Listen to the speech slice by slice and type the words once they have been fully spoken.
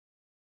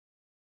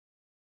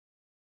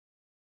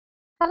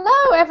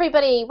Hello,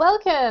 everybody.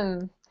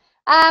 Welcome.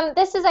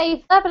 This is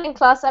a verbaling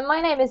class, and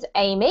my name is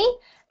Amy.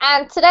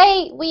 And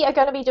today we are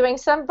going to be doing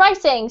some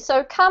writing.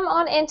 So come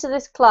on into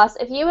this class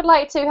if you would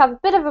like to have a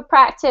bit of a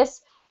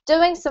practice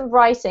doing some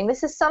writing.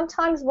 This is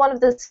sometimes one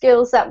of the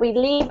skills that we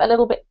leave a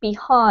little bit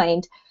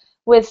behind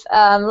with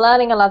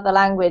learning another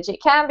language.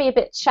 It can be a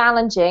bit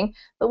challenging,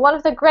 but one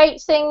of the great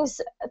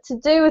things to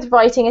do with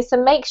writing is to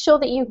make sure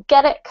that you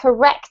get it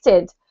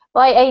corrected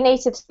by a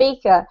native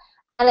speaker.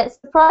 And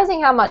it's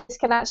surprising how much this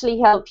can actually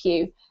help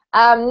you,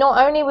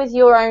 not only with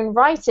your own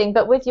writing,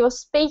 but with your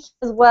speaking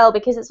as well,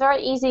 because it's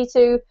very easy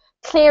to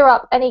clear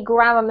up any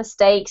grammar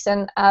mistakes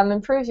and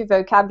improve your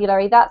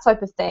vocabulary, that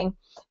type of thing.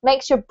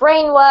 Makes your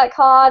brain work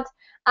hard.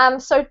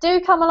 So do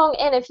come along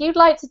in if you'd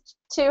like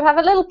to have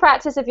a little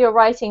practice of your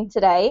writing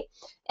today.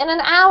 In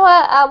an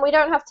hour, we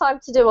don't have time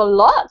to do a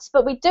lot,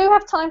 but we do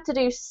have time to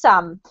do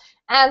some.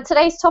 And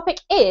today's topic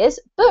is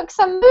books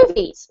and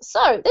movies.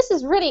 So this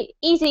is really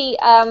easy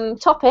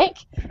topic.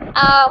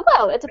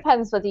 Well, it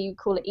depends whether you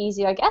call it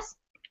easy, I guess.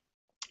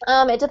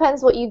 It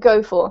depends what you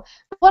go for.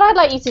 What I'd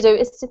like you to do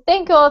is to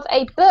think of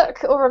a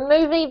book or a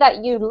movie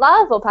that you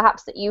love or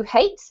perhaps that you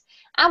hate,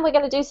 and we're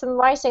going to do some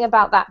writing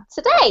about that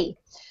today.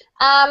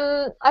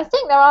 I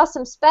think there are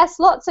some spare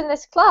slots in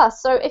this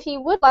class, so if you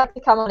would like to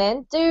come on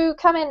in, do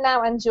come in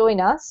now and join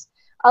us.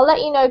 I'll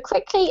let you know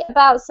quickly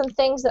about some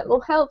things that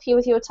will help you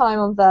with your time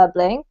on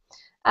Verbling,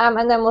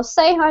 and then we'll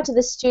say hi to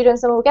the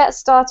students and we'll get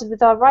started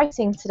with our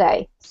writing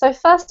today. So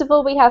first of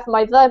all, we have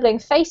my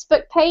Verbling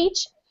Facebook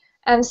page,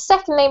 and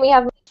secondly, we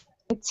have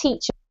my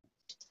teacher.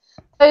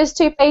 Those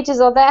two pages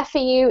are there for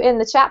you in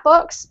the chat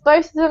box.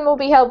 Both of them will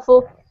be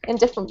helpful in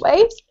different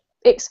ways.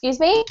 Excuse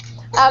me.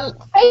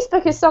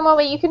 Facebook is somewhere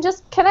where you can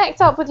just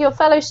connect up with your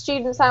fellow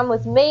students and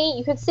with me.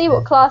 You can see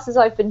what classes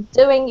I've been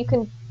doing. You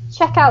can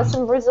check out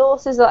some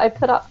resources that I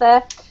put up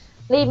there.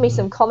 Leave me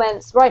some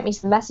comments. Write me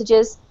some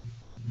messages.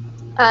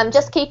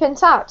 Just keep in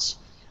touch.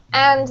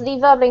 And the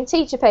Verbling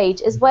teacher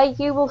page is where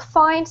you will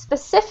find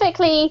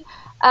specifically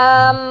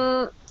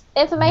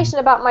information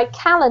about my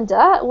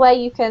calendar, where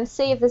you can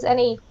see if there's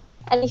any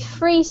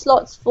free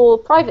slots for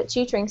private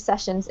tutoring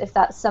sessions, if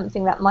that's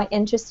something that might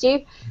interest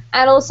you,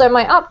 and also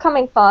my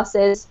upcoming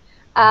classes,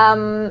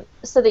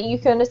 so that you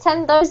can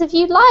attend those if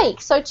you'd like.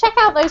 So check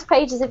out those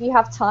pages if you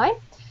have time.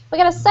 We're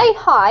going to say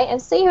hi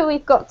and see who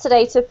we've got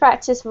today to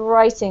practice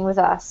writing with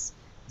us.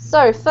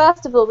 So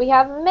first of all, we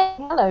have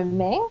Ming. Hello,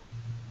 Ming.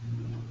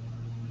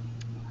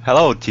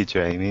 Hello,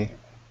 teacher Amy.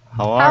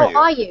 How are you?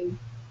 How are you?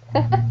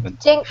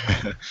 Jing.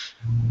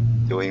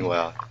 Doing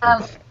well.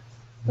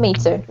 Me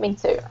too.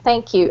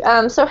 Thank you.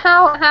 So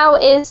how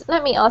is,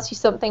 let me ask you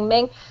something,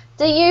 Ming.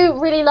 Do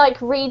you really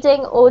like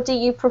reading or do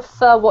you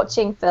prefer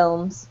watching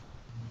films?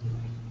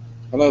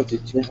 Hello,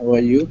 teacher. How are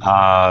you?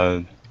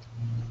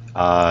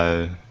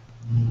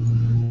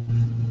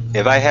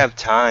 If I have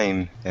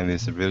time and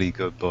it's a really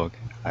good book,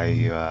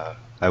 I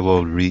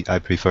will read. I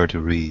prefer to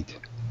read,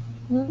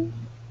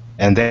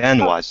 and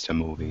then watch the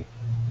movie.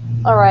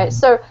 All right.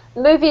 So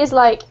the movie is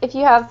like if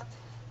you have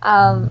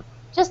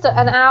just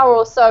an hour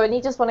or so and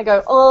you just want to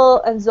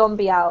go and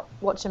zombie out,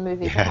 watch a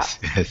movie. Yes.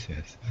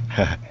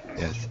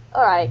 Yes.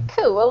 All right.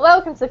 Cool. Well,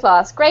 welcome to the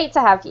class. Great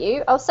to have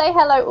you. I'll say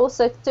hello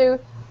also to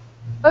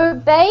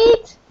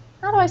Obaid.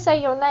 How do I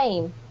say your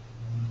name?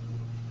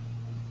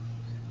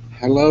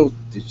 Hello,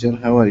 teacher.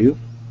 How are you?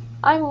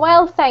 I'm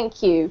well,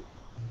 thank you.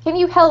 Can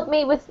you help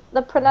me with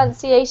the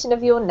pronunciation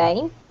of your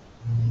name?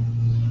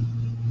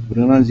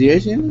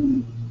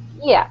 Pronunciation?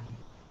 Yeah.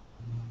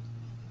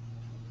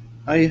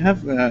 I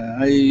have.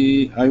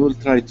 I will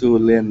try to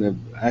learn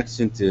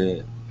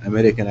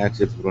American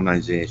accent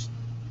pronunciation.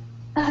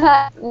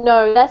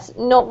 No, that's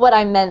not what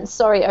I meant.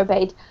 Sorry,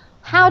 Obaid.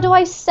 How do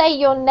I say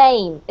your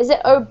name? Is it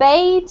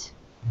Obaid?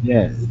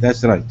 Yeah,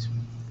 that's right.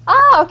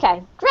 Ah,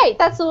 okay. Great.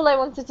 That's all I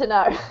wanted to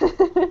know.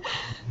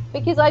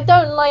 Because I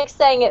don't like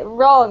saying it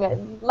wrong.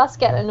 It must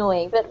get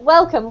annoying. But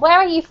welcome. Where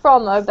are you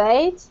from,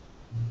 Obaid?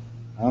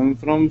 I'm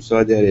from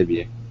Saudi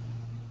Arabia.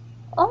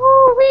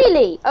 Oh,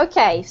 really?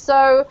 Okay.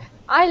 So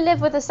I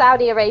live with a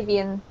Saudi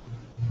Arabian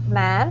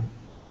man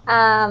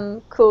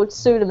called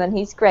Suleiman.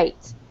 He's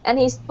great. And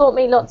he's taught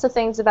me lots of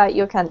things about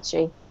your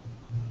country.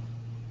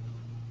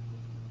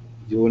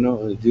 Do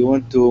you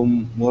want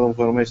more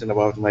information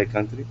about my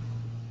country?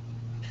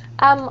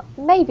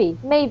 Maybe.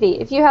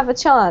 If you have a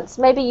chance,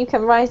 maybe you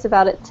can write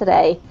about it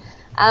today.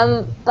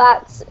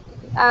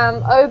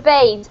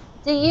 Obaid,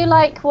 do you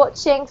like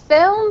watching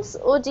films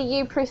or do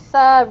you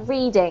prefer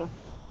reading?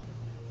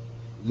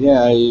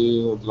 Yeah, I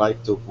would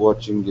like to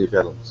watching the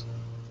films.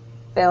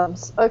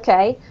 Films,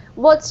 okay.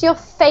 What's your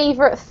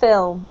favorite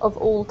film of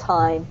all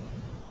time?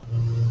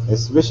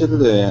 Especially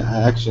the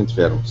action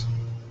films.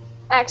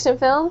 Action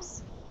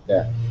films?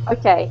 Yeah.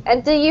 Okay.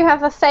 And do you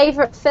have a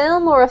favorite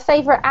film or a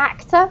favorite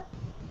actor?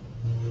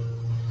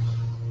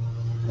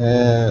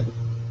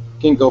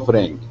 King of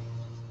Ring.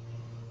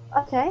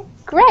 Okay,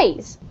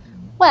 great.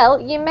 Well,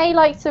 you may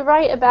like to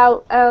write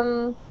about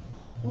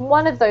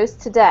one of those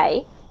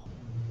today.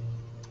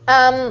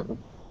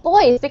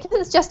 Boys, because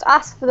it's just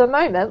us for the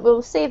moment,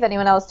 we'll see if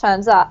anyone else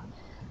turns up.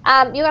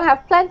 you're going to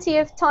have plenty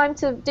of time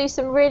to do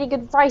some really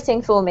good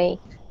writing for me,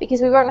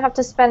 because we won't have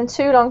to spend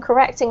too long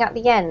correcting at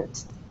the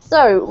end.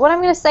 So, what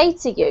I'm going to say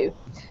to you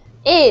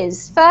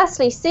is,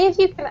 firstly, see if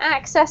you can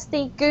access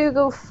the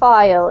Google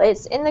file.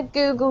 It's in the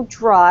Google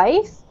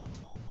Drive.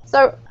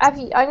 So,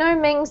 I know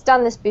Ming's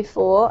done this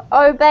before.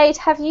 Obaid,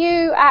 have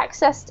you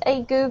accessed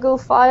a Google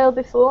file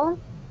before?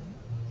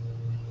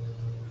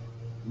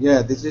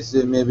 Yeah, this is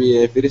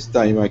maybe a first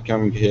time I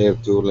come here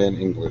to learn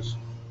English.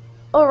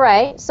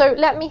 Alright, so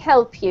let me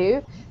help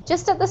you.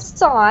 Just at the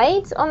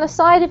side, on the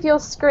side of your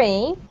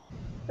screen,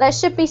 there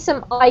should be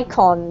some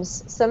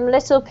icons, some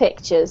little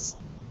pictures.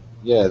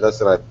 Yeah,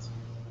 that's right.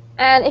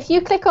 And if you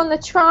click on the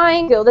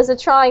triangle, there's a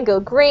triangle,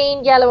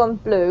 green, yellow,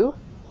 and blue.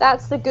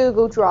 That's the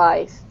Google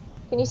Drive.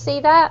 Can you see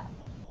that?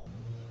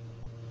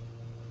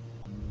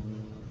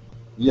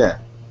 Yeah,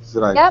 that's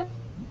right. Yep.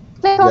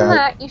 Click on Yeah.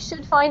 that, you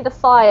should find the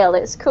file.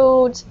 It's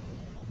called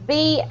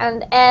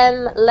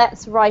B&M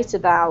Let's Write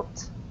About.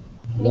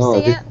 Can you No,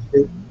 see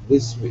it?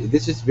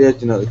 this is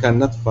page. No, you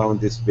cannot find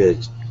this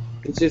page.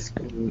 This is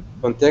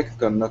contact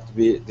cannot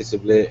be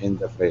displayed in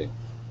the frame.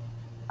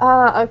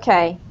 Ah,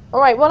 okay.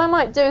 Alright, what I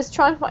might do is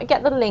try and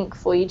get the link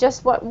for you.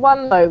 Just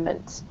one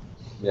moment.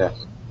 Yeah.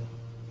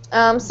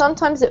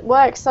 Sometimes it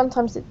works,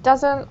 sometimes it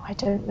doesn't. I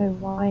don't know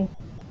why.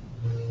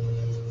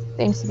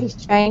 Seems to be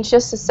strange.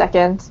 Just a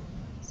second.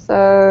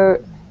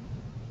 So,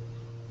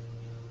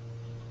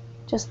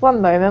 just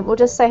one moment. We'll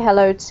just say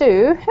hello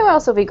to... Who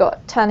else have we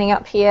got turning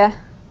up here?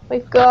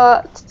 We've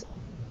got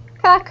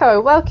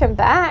Kako. Welcome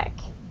back.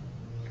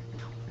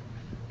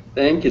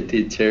 Thank you,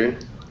 teacher.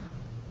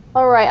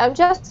 Alright, I'm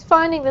just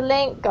finding the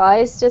link,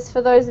 guys, just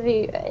for those of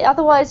you.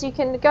 Otherwise, you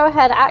can go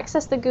ahead and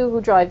access the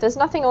Google Drive. There's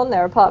nothing on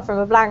there apart from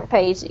a blank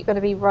page that you're going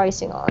to be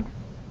writing on.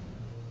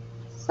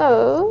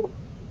 So,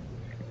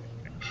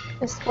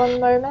 just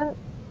one moment,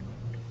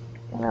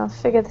 and I'll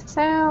figure this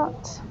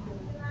out.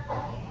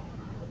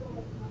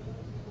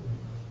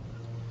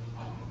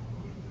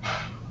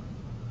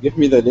 Give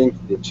me the link,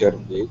 teacher,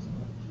 please.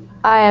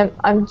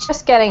 I'm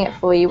just getting it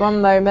for you.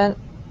 One moment.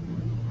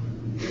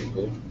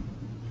 Okay.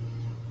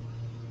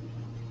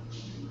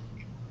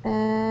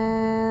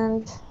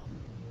 And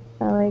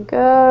there we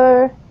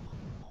go.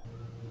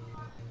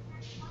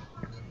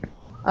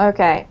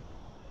 Okay,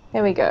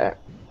 here we go.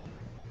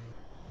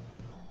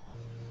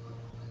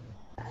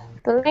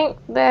 The link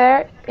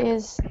there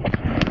is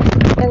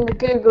in the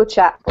Google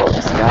chat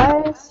box,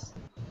 guys.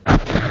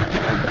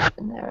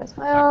 In there as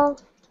well.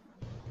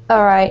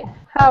 Alright,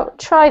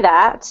 try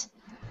that.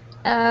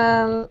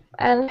 And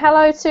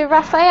hello to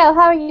Raphael.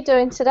 How are you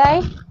doing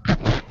today?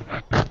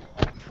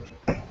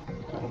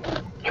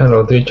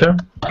 Hello, teacher.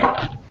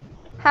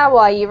 How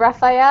are you,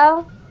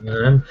 Raphael?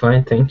 I'm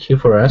fine, thank you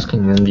for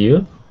asking. And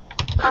you?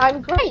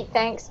 I'm great,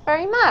 thanks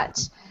very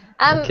much.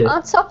 Okay.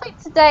 Our topic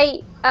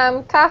today,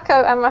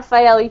 Kako and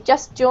Raphael, you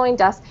just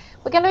joined us.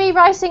 We're going to be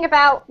writing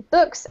about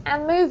books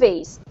and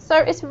movies. So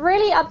it's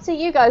really up to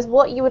you guys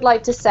what you would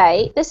like to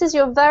say. This is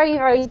your very,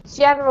 very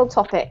general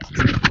topic.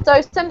 So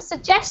some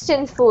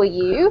suggestions for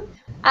you.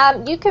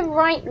 You can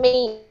write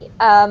me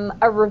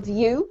a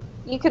review.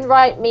 You can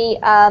write me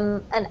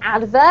an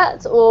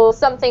advert or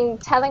something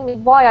telling me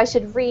why I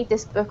should read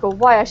this book or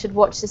why I should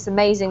watch this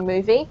amazing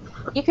movie.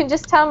 You can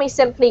just tell me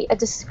simply a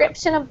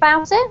description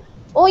about it.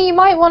 Or you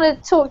might want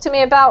to talk to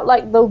me about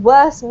like the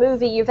worst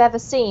movie you've ever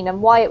seen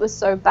and why it was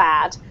so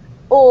bad.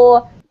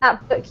 Or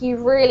that book you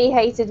really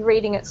hated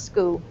reading at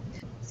school.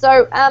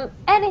 So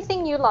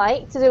anything you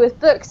like to do with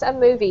books and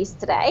movies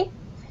today.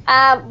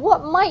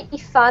 What might be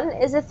fun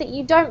is if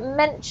you don't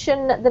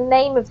mention the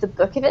name of the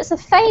book. If it's a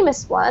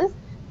famous one,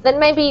 then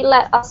maybe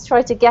let us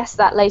try to guess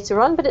that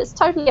later on, but it's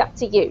totally up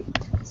to you.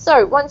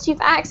 So once you've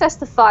accessed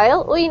the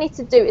file, all you need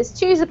to do is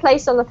choose a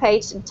place on the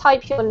page and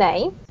type your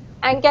name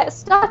and get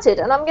started.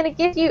 And I'm going to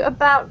give you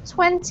about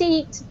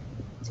 20 to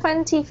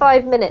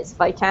 25 minutes if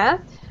I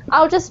can.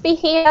 I'll just be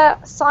here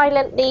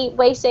silently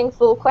waiting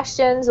for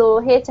questions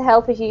or here to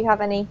help if you have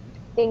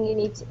anything you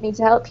need me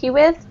to help you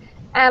with.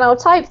 And I'll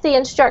type the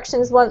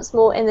instructions once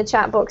more in the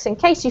chat box in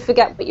case you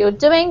forget what you're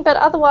doing, but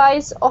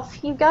otherwise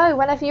off you go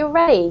whenever you're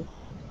ready.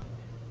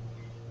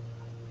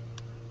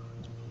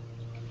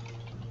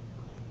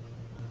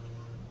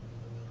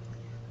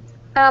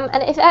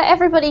 And if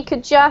everybody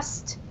could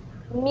just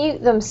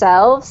mute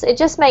themselves, it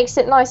just makes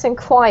it nice and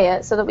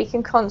quiet so that we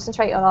can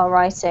concentrate on our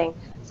writing.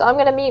 So I'm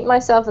going to mute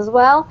myself as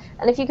well,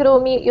 and if you could all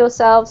mute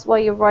yourselves while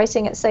you're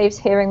writing, it saves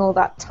hearing all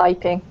that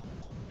typing.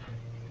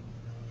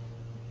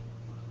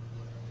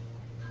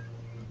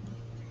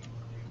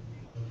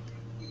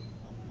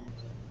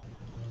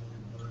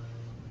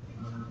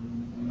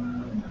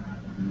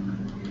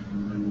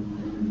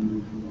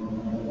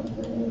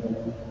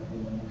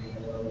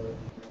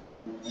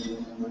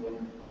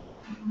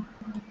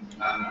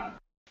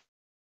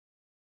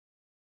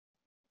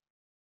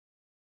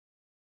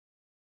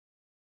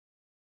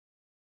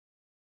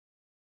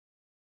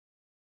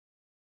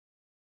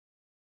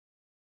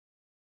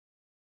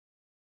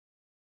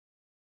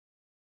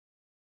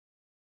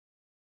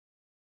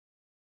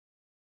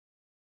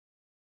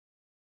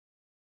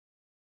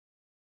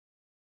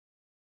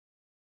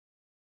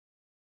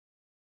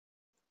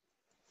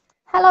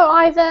 Hello,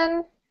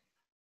 Ivan.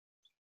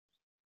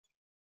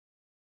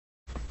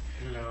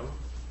 Hello.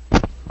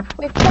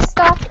 We've just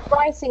started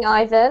writing,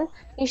 Ivan.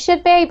 You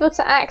should be able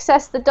to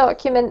access the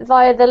document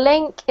via the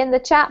link in the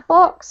chat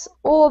box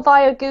or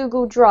via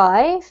Google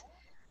Drive.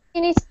 All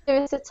you need to do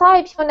is to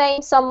type your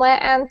name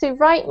somewhere and to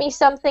write me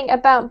something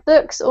about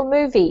books or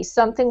movies,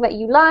 something that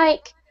you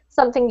like,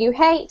 something you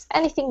hate,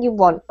 anything you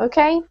want,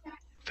 okay?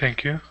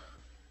 Thank you.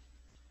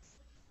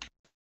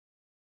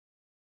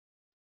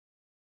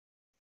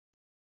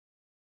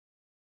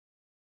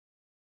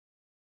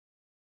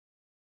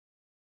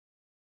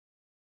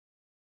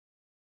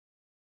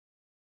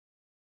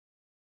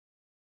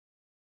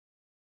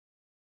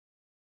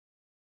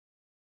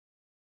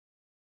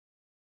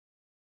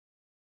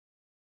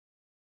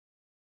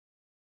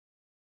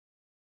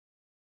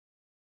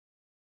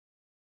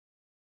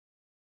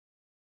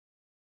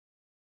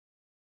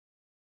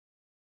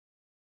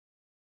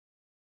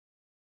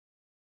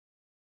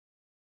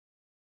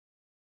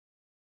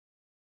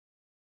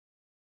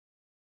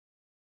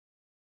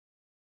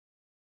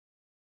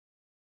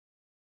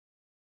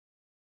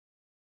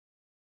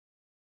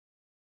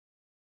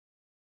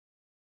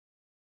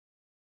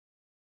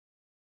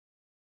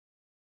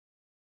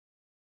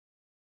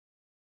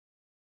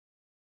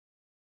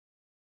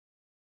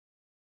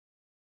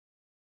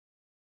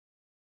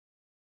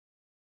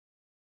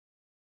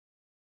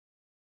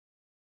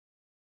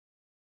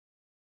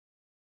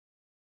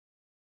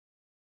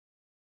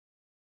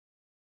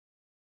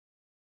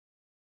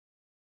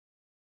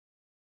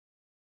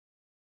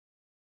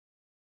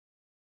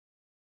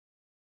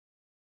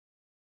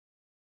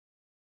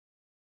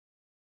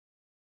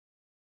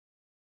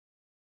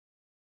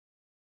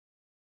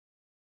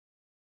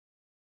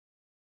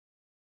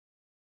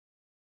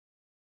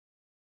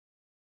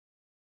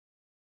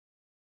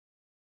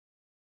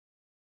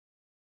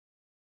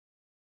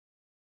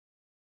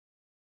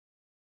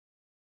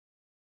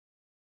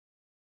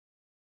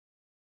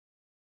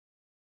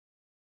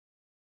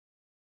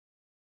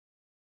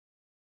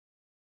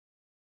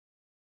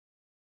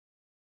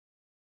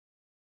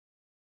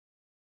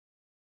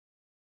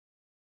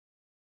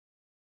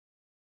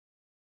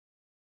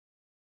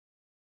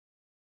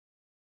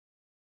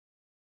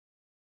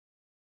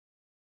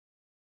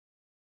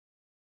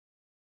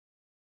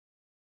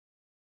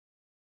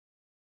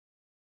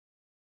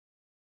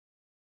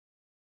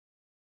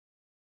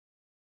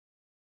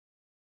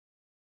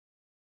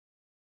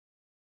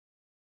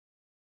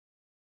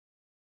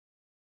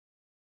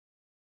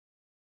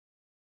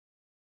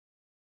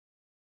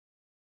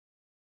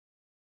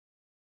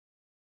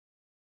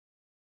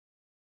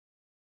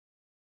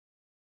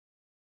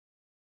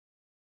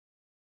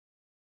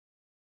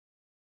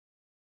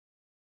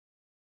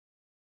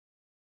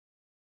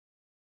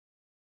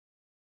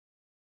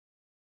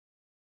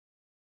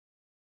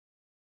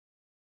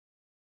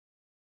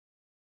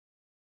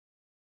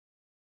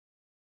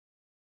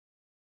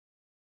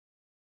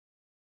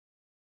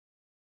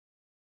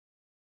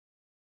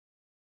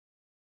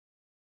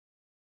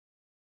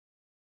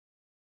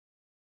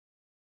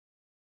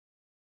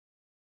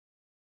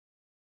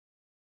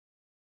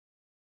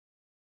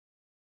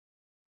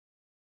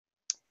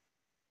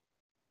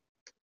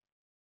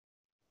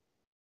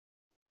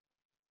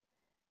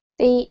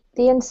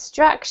 The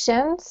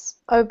instructions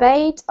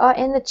obeyed are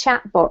in the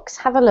chat box.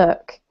 Have a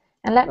look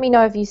and let me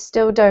know if you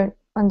still don't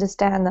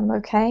understand them,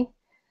 okay?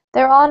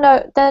 There are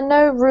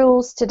no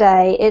rules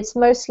today. It's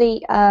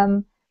mostly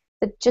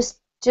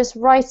just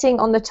writing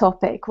on the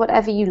topic,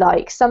 whatever you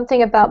like,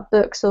 something about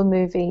books or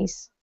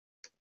movies.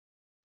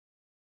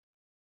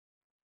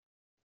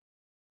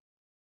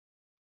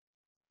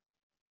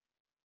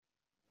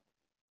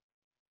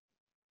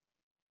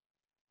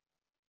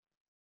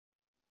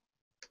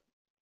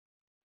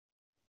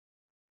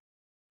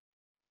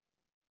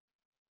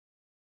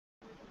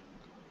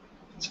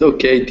 It's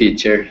okay,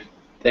 teacher.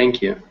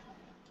 Thank you.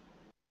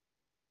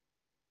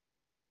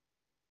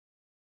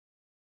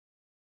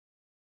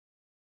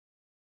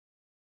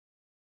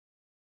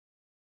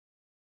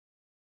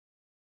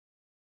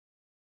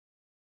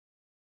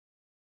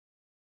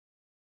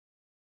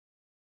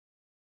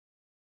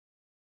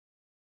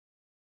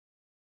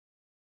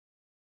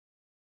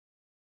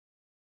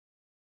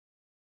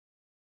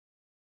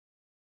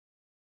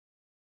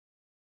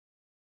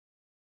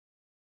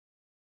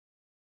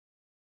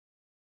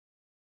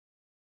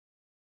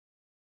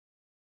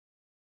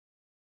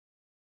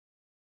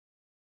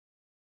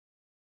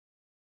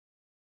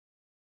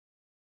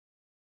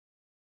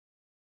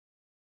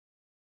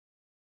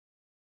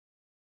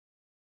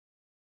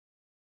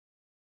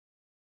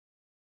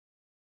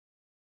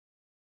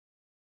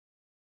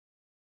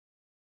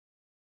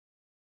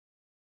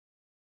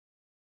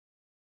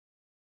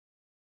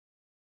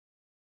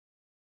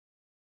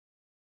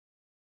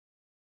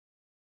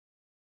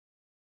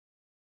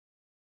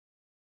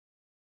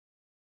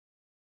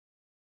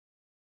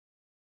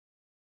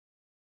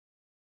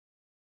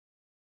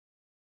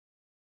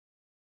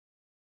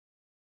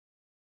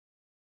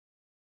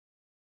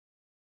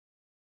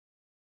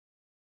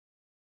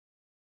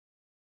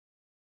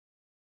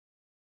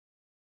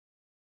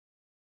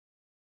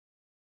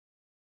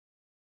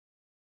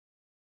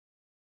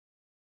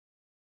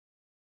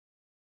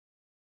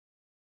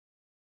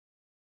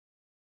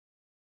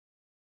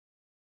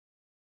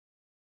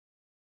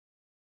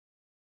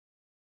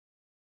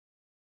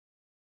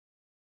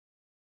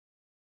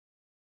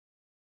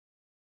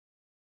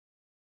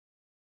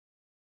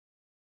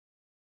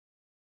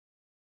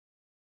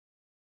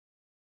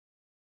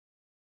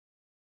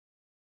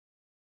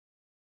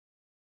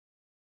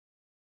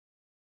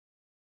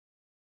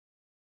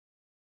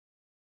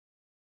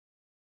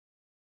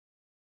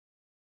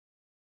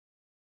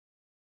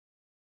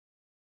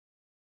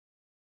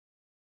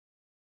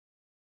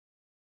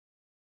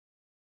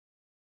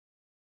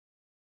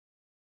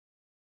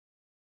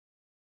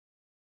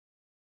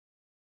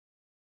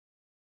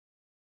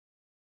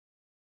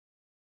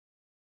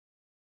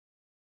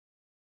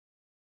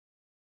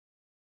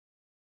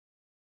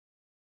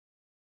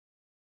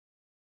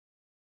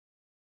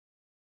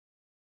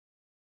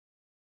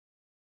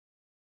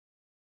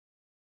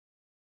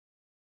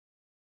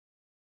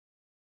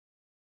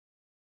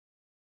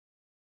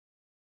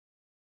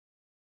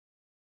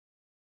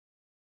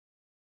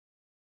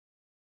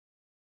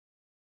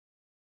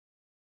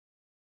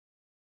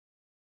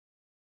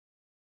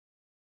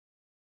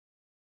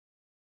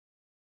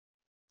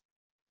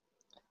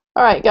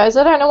 Alright guys,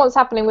 I don't know what's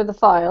happening with the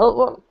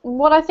file.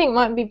 What I think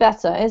might be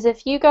better is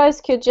if you guys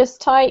could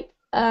just type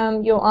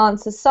your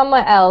answers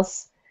somewhere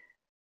else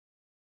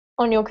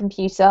on your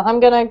computer. I'm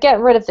going to get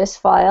rid of this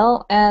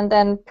file and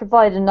then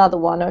provide another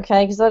one,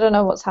 okay? Because I don't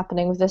know what's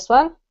happening with this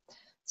one.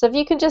 So if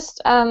you can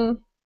just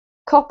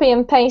copy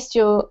and paste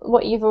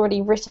what you've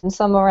already written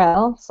somewhere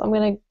else. I'm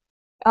going to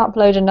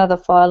upload another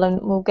file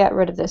and we'll get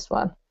rid of this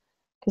one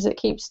because it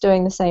keeps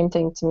doing the same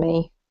thing to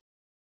me.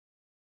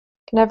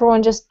 Can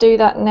everyone just do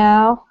that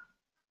now?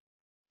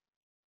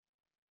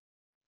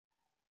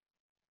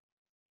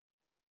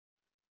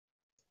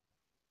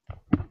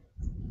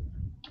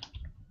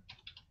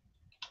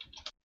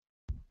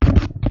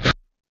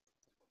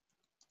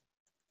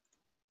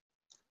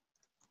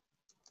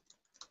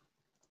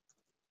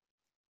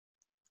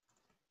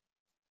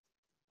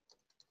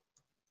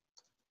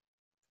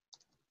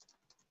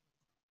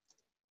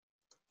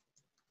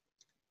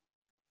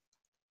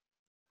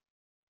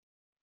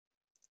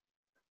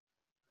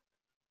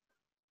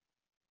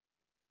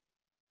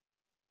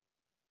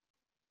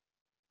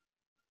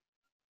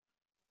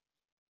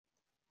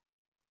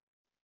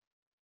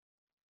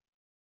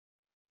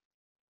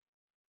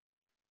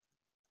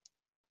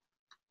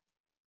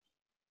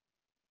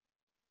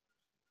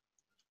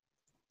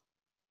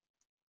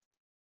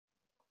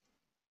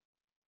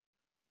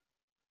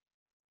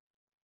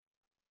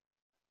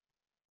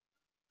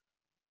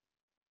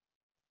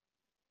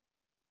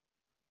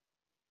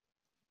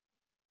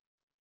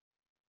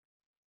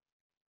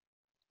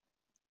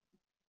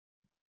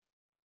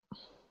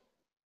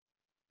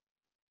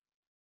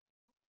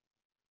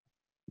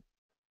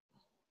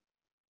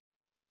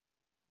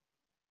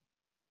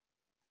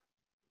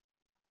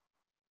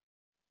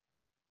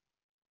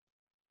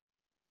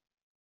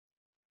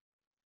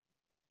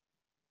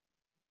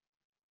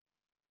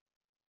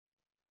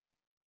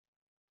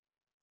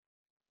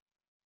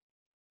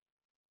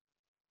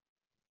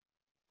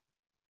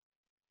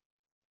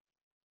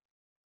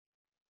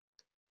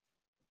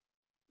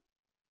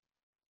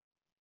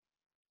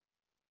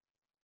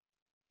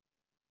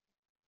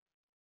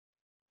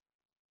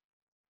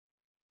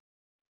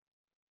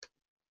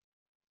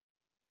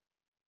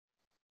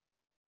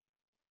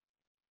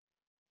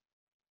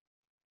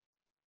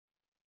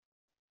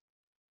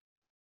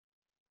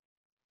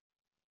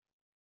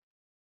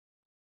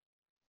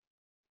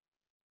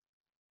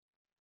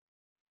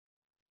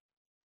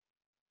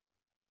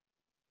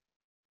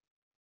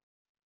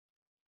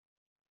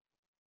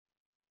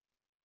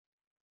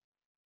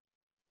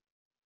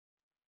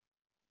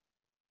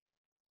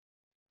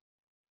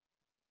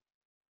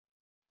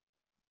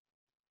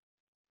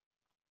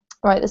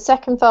 Right, the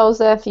second file is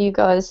there for you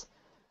guys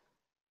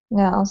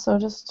now, so I'll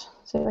just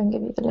see if I can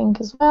give you the link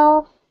as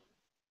well.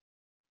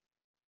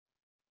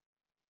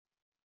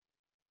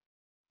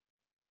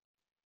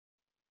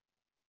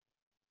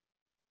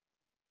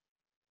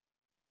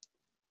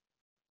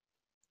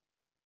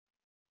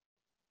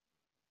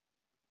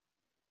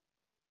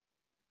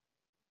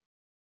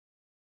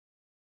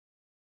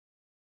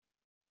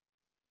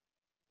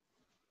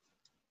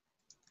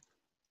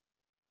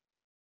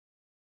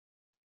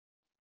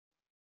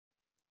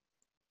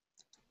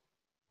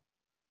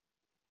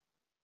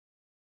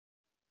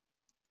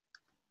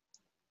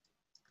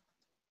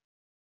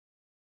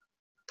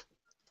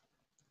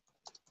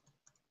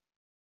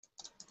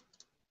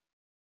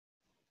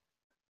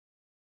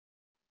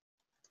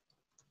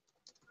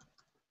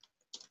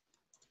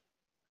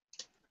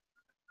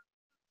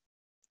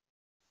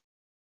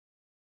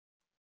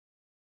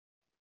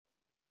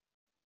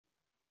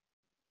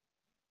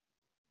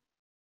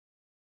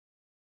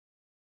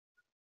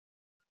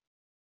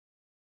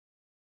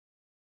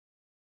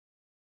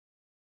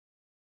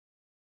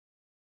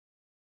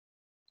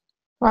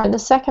 Right, the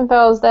second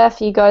file is there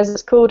for you guys.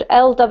 It's called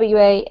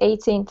LWA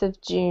 18th of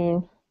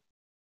June.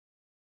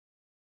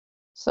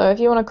 So if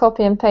you want to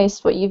copy and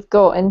paste what you've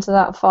got into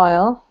that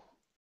file,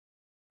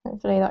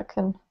 hopefully that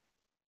can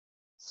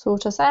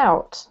sort us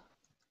out.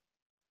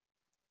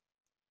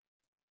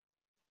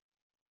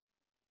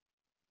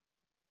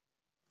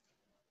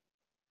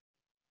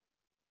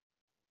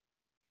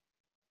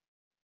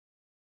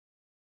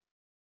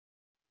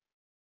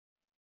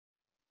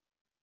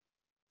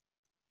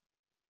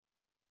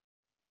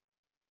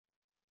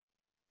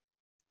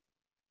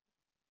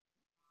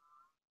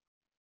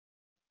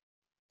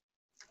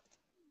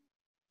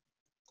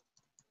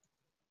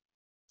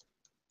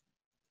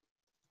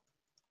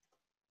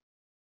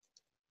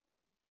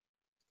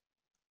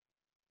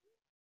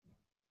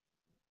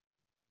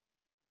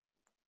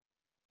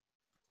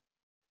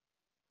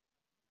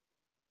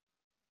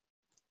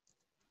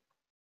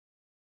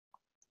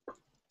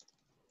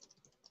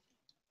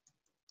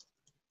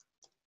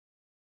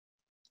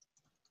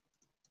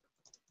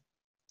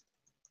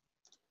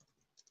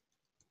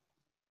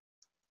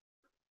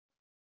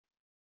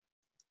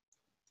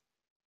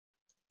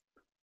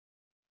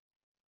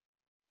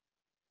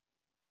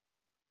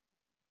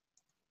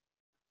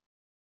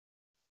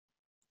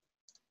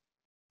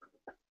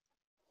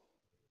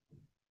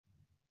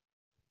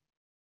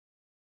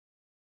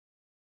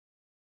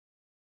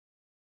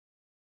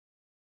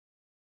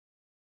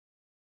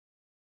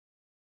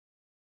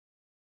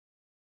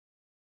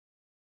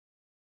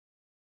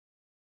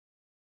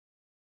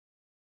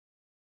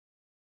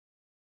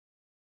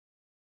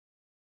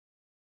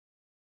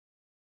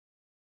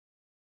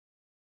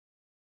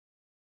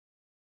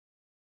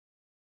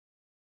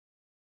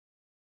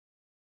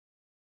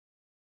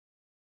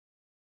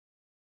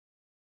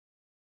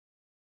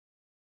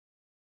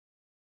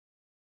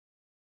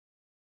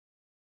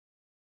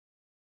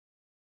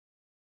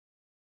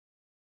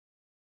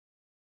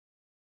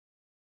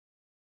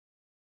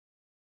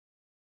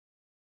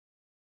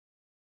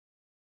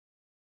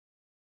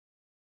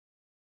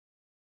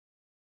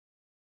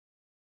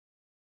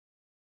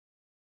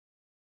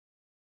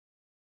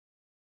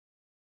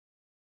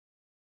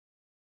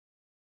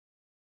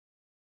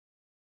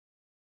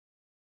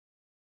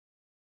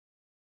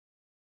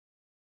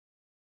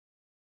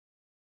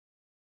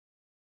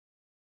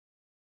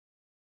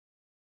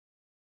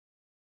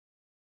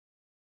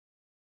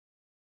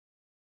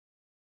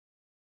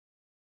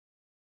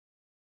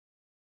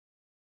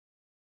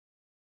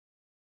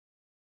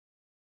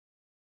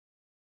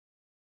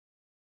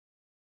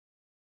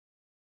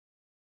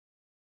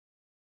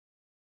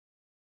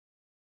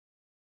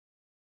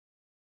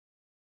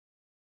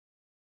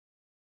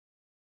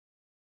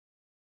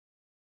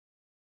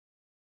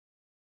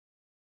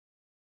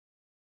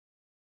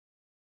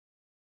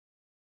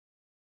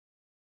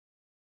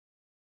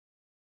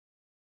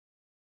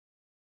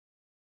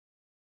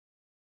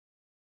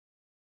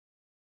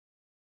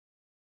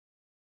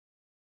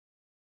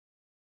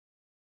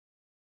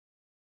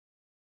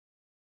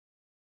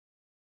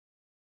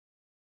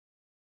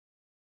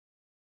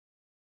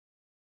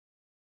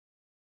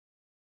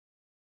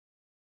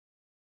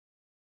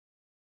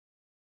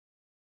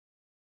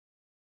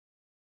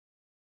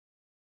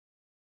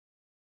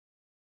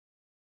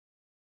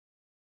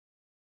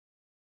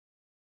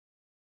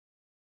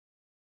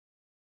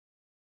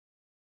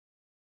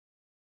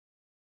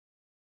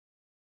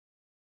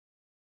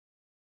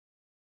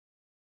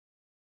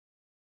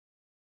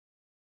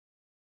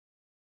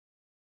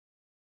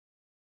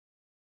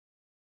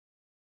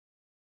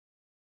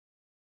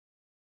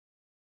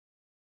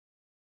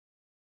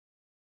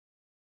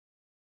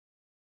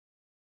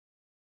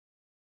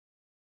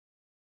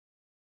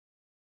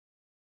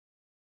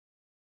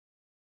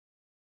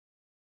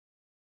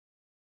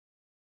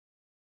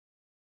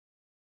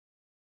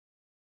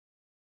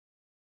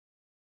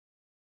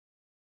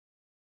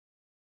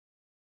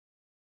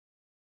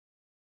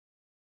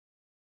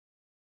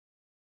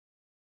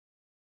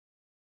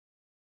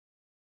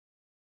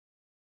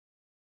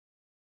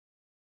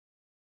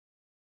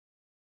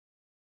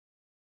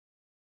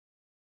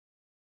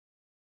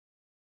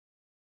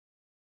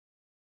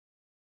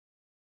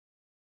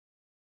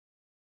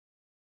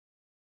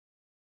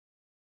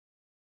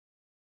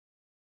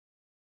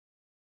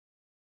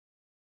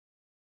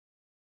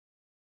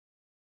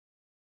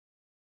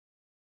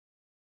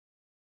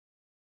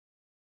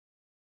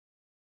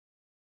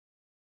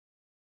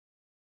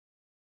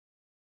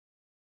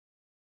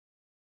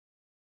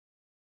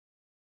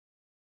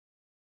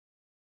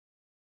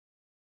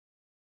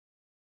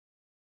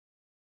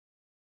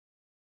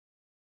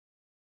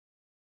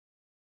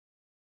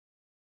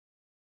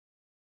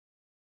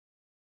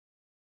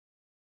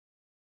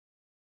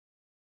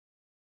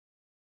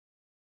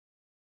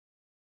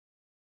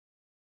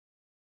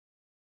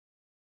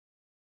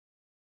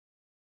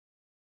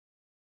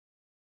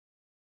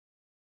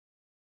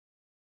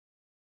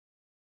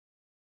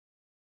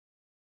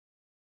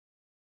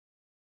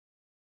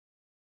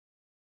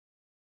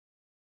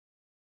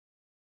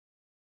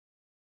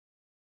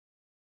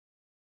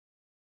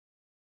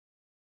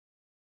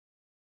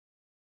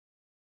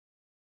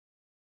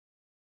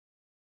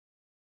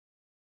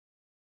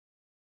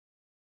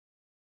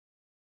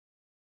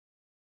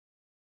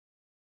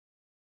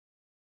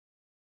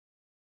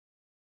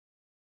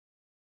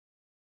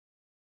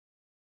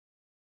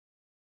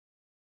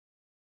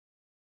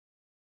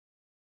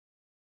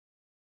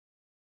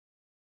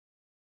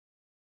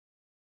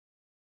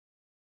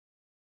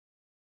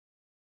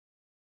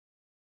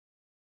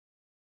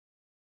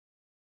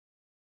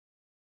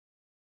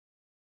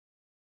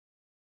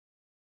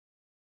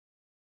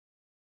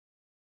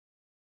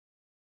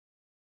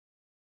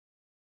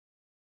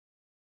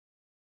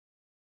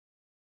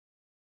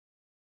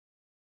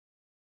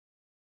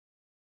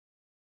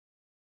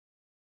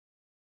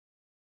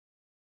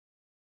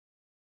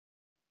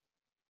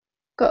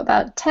 got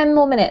about 10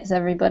 more minutes,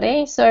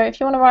 everybody. So if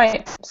you want to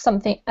write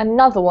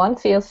another one,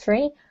 feel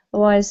free.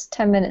 Otherwise,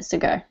 10 minutes to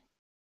go.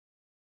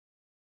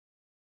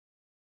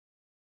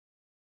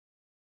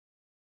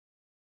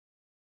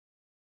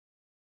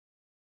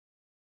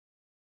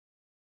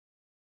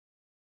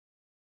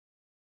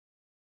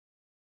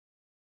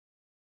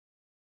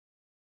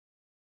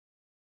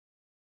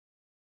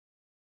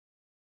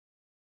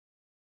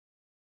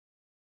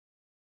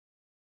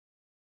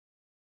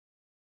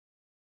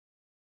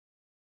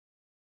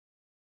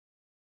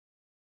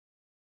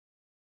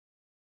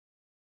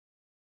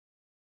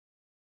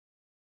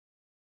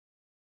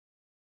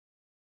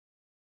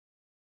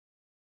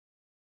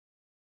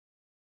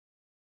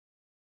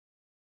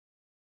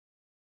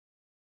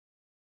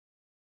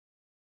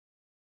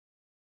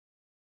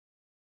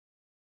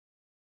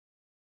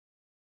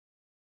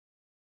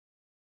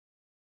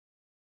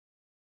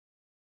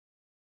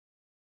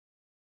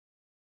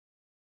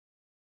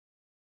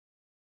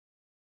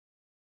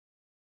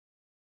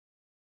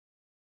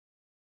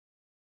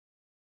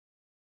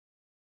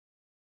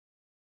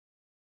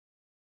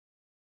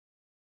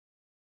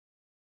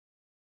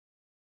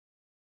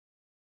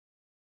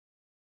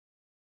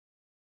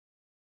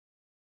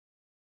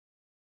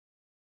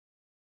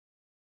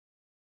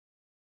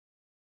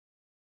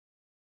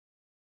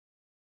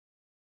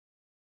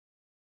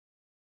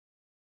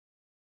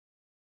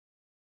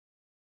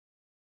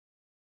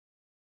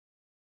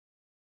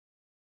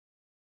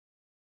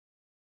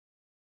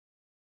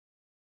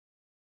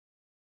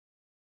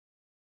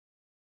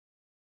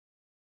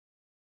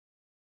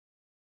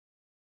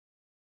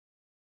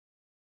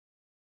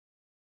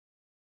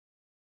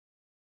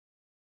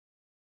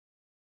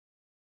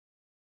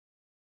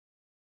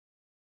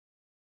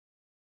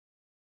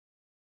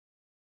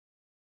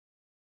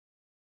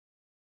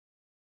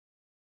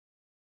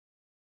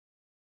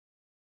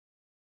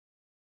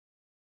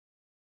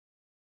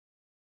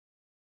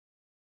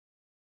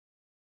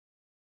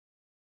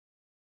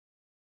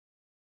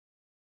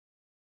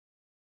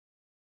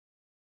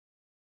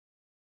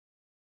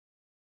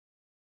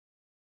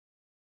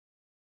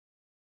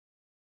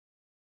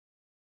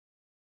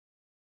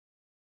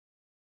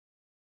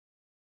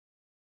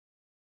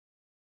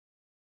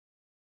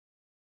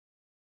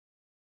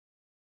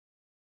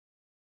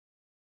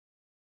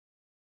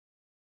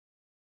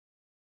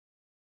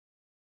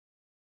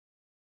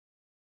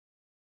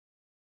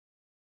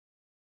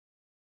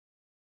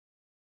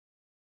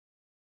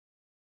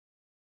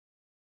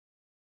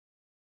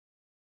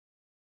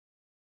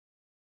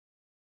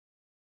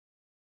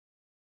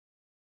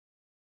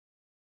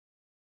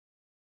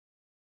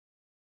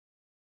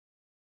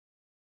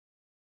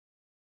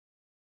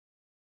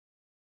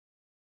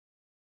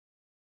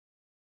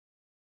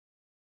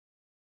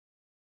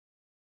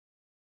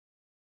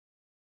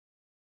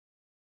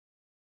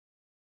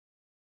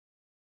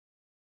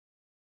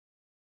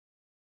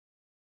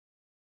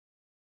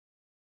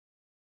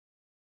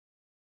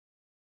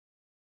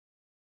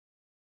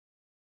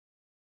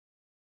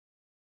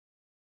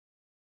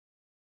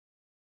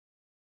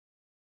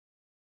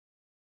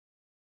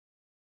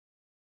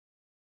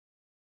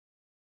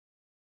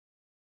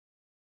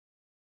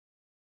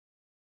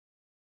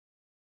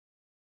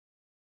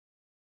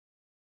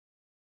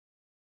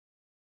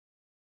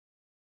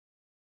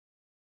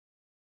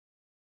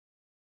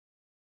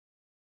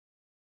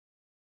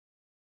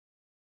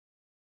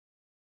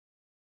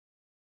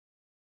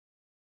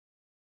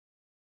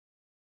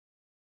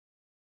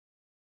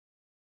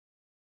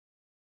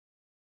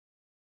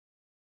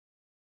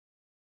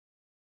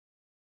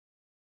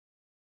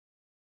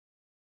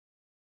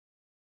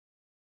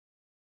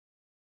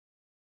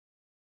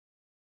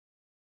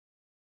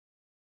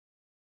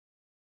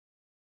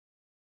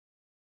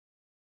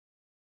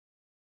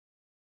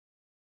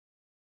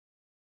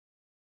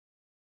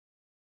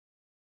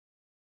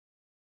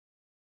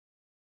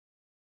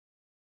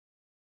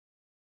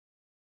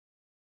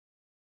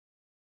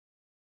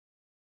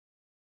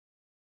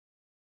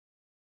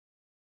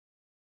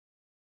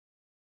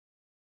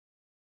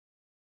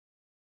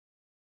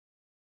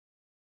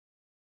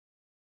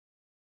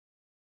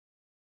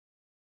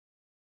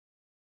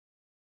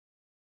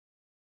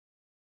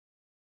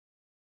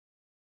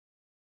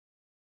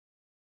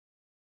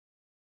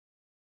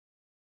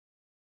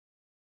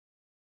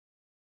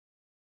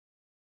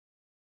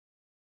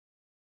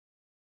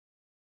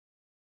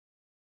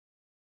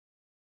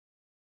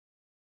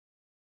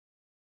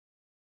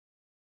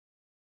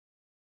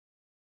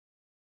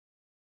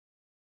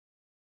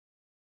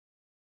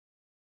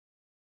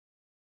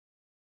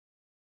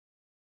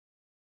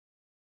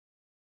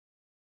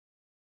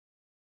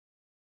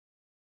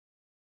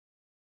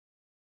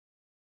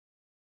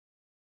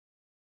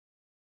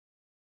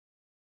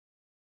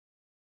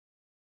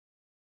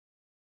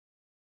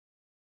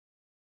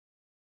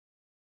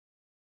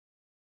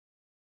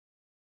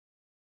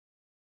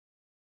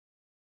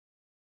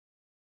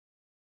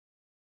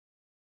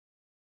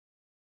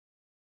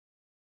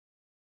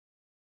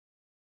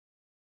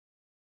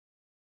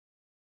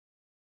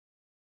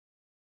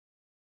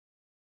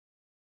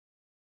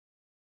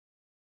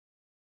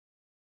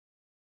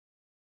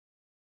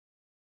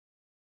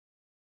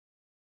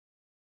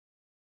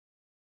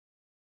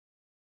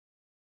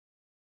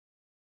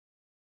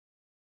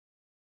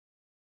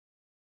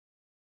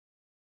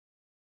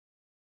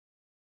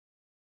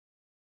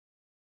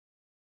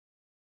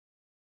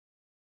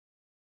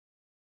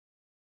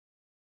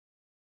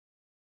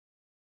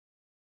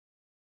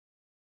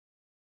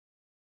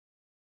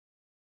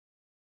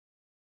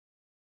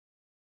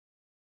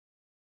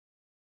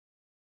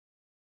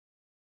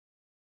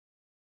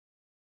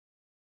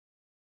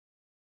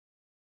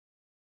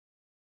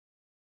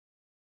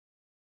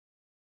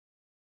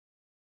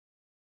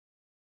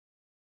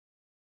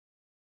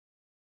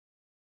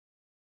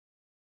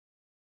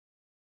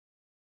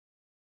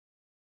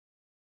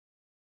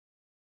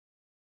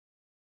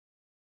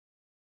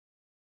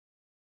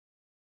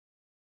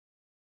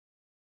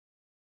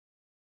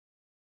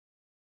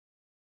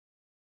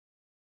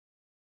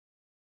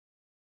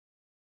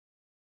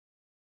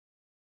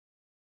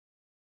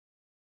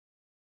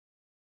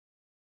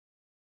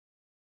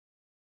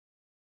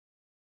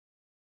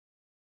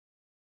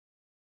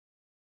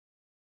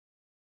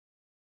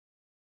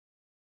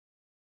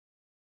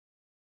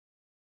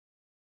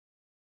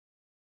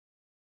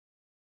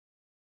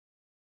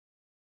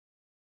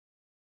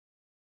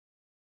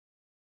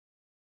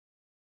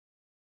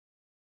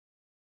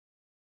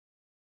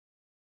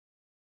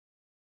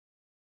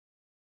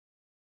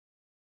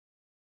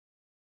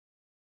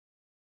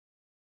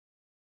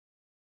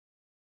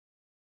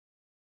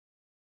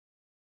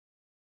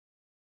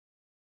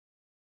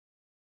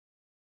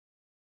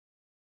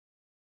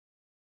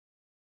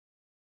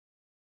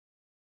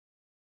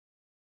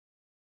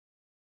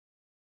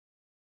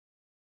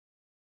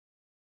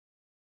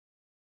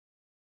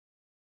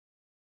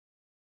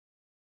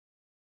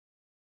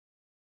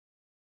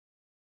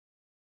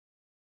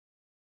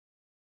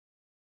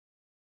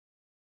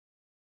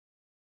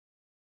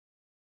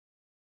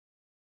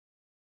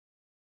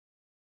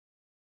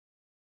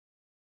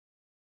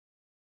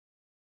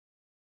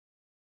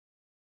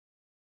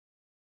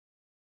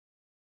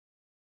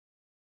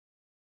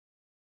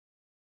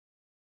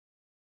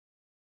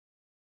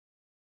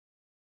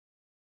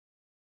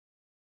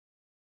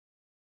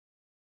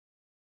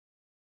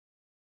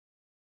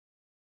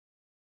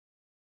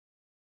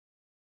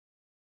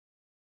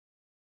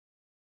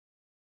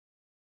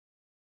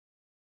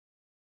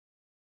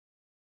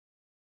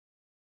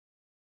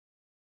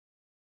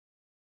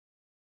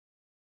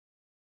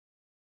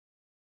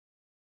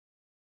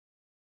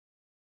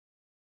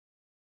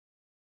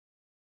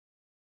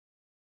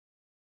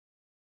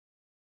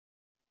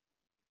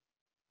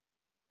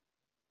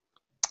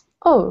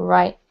 All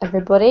right,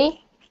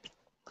 everybody.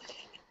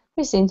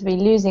 We seem to be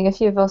losing a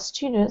few of our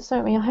students,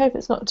 don't we? I hope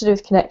it's not to do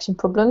with connection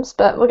problems,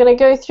 but we're going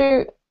to go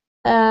through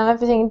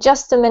everything in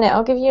just a minute.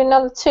 I'll give you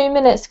another 2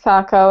 minutes,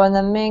 Kako, and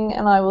then Ming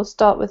and I will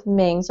start with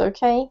Ming's,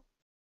 okay?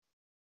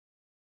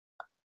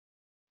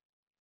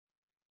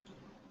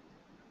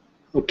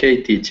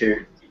 Okay,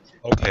 teacher.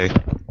 Okay.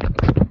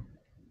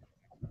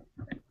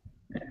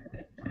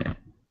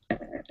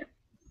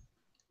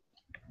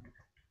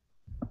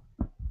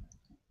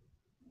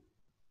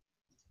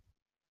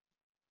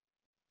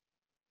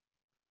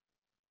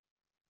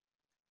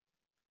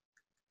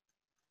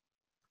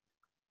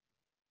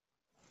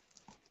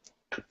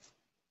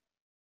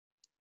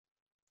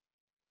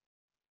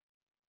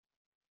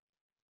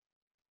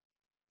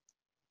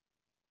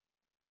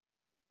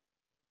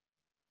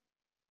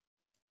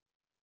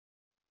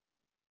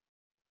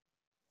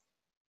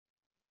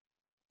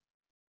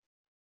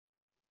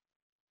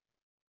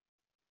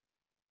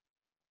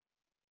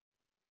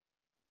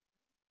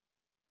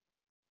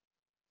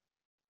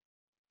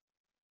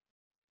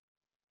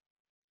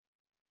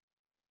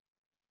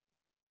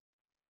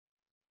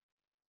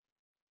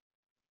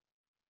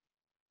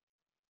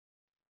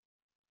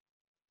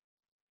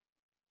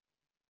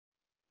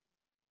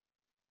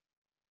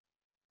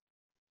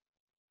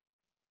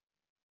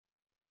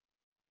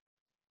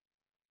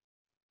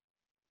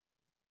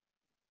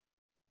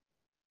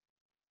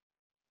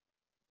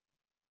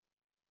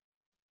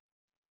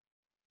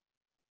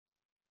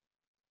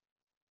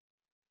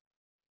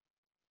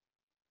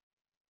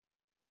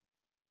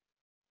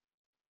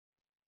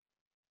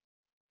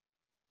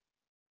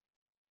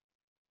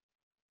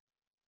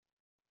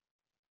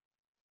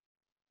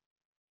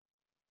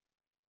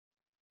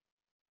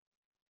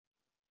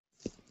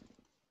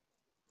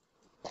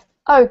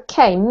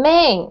 Okay,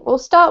 Ming, we'll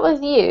start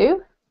with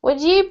you. Would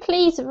you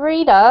please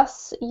read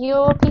us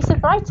your piece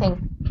of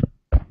writing?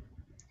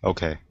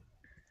 Okay.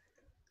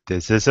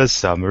 This is a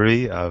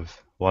summary of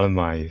one of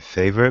my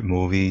favorite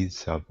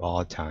movies of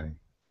all time.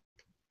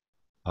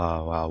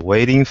 While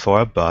waiting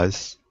for a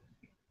bus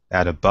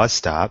at a bus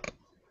stop,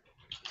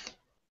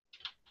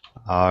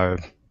 our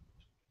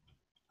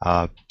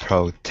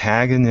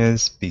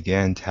protagonist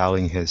began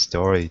telling his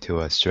story to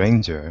a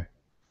stranger.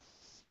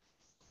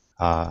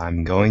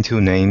 I'm going to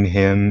name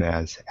him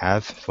as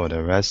F for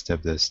the rest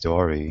of the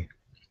story.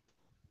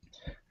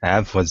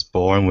 F was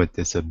born with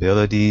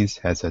disabilities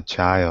as a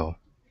child.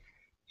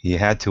 He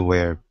had to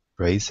wear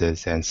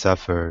braces and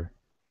suffer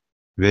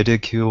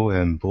ridicule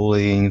and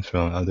bullying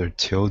from other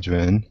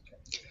children.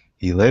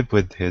 He lived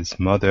with his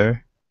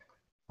mother.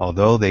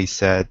 Although they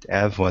said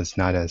F was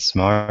not as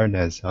smart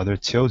as other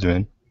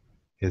children,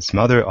 his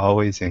mother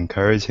always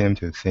encouraged him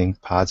to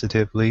think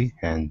positively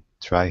and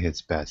try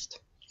his best.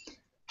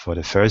 For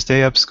the first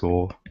day of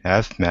school,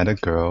 F met a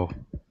girl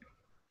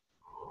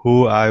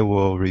who I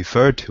will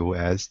refer to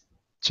as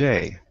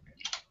J,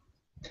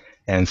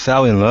 and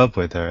fell in love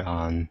with her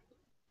on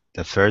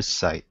the first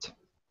sight.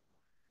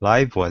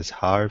 Life was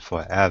hard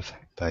for F,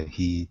 but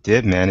he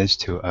did manage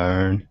to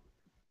earn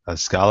a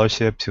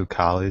scholarship to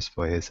college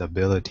for his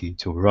ability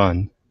to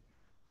run.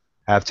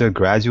 After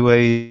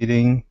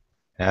graduating,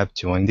 F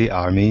joined the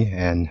army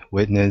and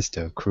witnessed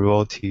the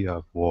cruelty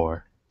of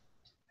war.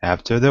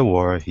 After the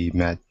war, he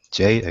met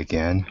J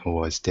again, who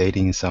was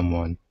dating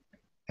someone.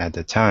 At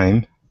the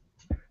time,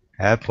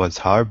 F was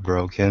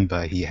heartbroken,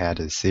 but he had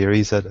a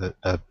series of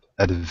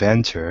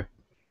adventure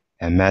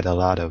and met a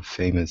lot of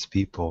famous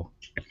people.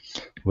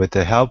 With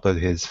the help of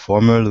his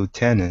former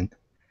lieutenant,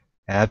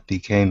 F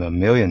became a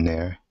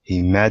millionaire.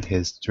 He met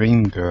his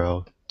dream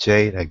girl,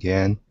 Jade,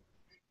 again.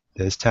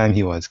 This time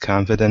he was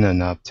confident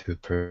enough to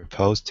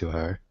propose to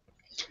her.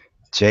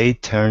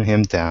 Jade turned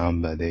him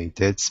down, but they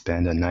did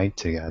spend a night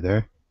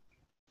together.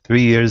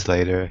 3 years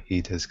later,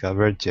 he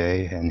discovered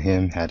Jay and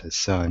him had a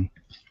son.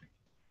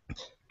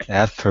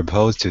 F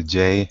proposed to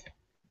Jay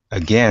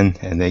again,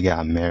 and they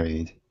got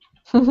married.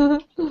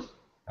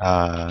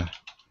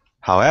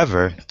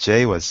 However,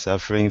 Jay was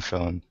suffering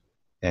from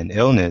an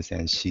illness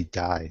and she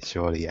died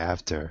shortly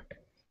after.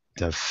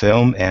 The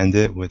film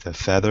ended with a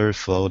feather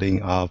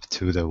floating off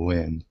to the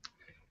wind,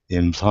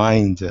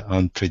 implying the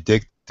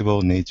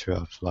unpredictable nature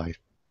of life.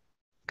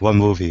 What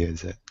movie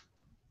is it?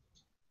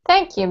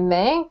 Thank you,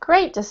 Ming.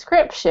 Great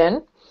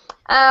description.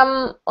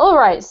 All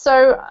right,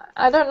 so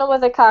I don't know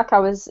whether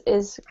Kaka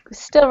is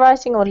still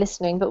writing or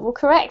listening, but we'll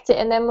correct it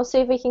and then we'll see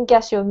if we can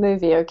guess your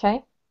movie,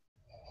 okay?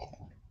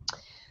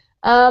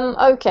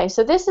 Okay,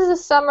 so this is a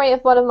summary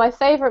of one of my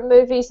favorite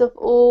movies of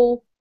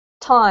all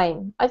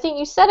time. I think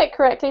you said it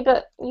correctly,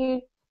 but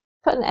you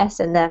put an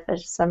S in there for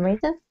some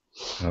reason.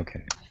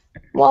 Okay.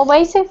 While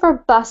waiting for a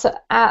bus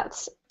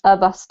at a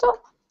bus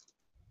stop,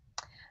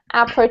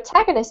 our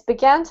protagonist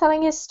began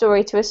telling his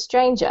story to a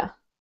stranger.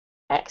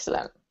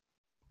 Excellent.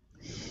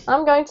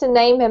 I'm going to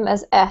name him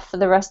as F for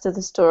the rest of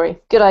the story.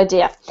 Good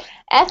idea.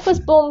 F was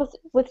born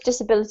with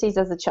disabilities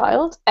as a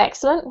child.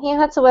 Excellent. He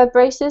had to wear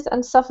braces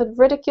and suffered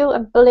ridicule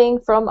and bullying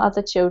from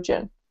other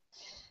children.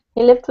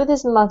 He lived with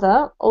his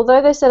mother.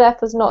 Although they said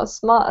F was not as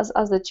smart as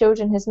other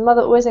children, his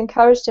mother always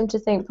encouraged him to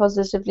think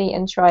positively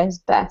and try his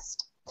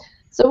best.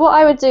 So what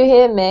I would do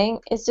here, Ming,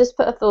 is just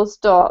put a full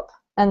stop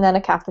and then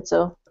a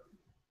capital.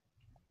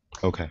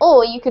 Okay.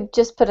 Or you could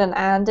just put an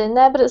and in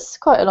there, but it's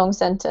quite a long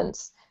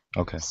sentence.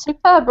 Okay.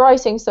 Superb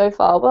writing so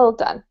far. Well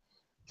done.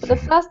 For the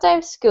first day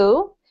of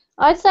school,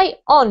 I'd say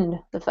on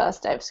the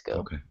first day of school.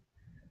 Okay.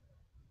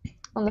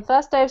 On the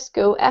first day of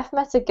school, F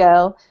met a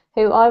girl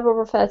who I will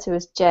refer to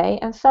as J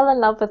and fell in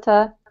love with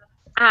her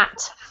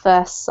at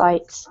first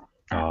sight.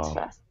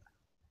 Oh.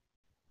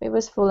 We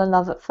always fall in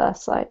love at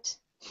first sight.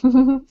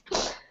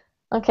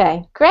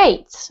 Okay,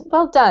 great.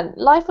 Well done.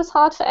 Life was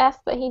hard for F,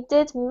 but he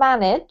did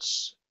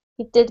manage.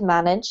 He did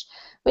manage.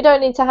 We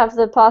don't need to have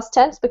the past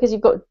tense because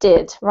you've got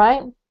did,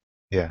 right?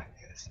 Yeah.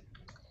 Yes.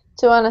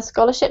 To earn a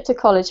scholarship to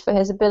college for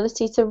his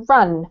ability to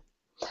run.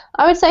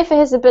 I would say for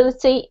his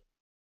ability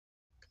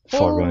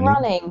For in running.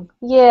 running.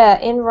 Yeah,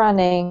 in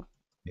running.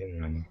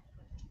 In running.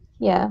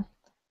 Yeah.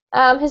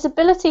 His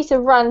ability to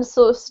run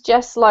sort of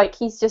suggests like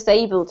he's just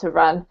able to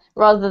run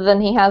rather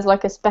than he has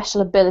like a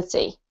special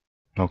ability.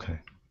 Okay.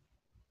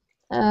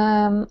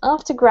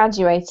 After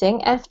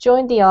graduating, F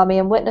joined the army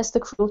and witnessed the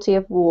cruelty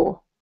of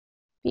war.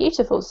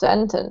 Beautiful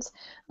sentence.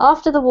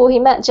 After the war, he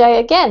met J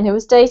again, who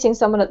was dating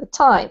someone at the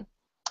time.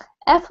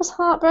 F was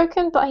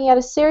heartbroken, but he had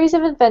a series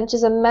of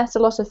adventures and met a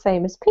lot of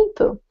famous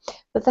people.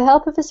 With the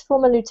help of his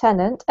former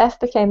lieutenant, F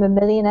became a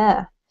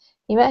millionaire.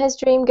 He met his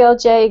dream girl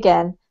J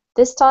again.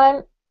 This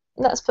time,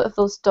 let's put a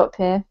full stop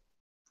here.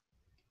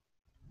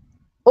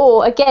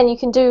 Or again, you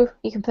can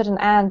put an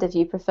and if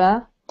you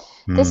prefer.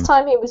 This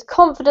time he was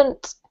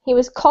confident. He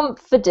was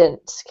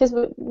confident because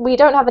we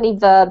don't have any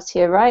verbs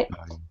here, right?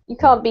 You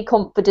can't be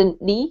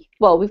confidently.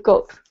 Well, we've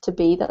got to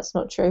be. That's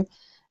not true.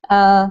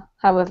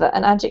 However,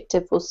 an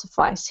adjective will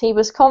suffice. He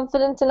was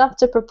confident enough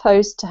to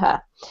propose to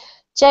her.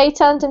 Jay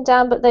turned him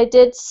down, but they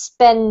did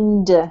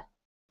spend.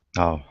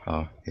 Oh,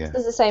 yeah. This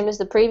is the same as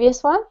the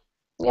previous one.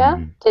 Yeah,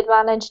 did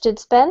manage, did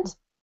spend.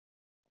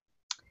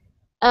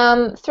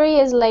 3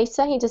 years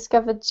later, he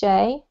discovered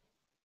Jay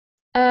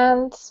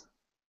and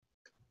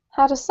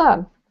had a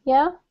son.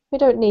 Yeah, we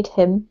don't need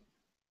him.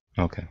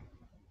 Okay.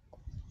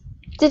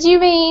 Did you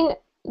mean,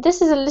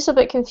 this is a little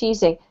bit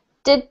confusing.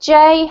 Did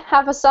Jay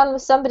have a son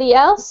with somebody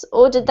else,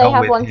 or did they No,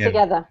 have with one him.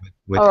 together?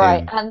 With All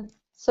right, him. and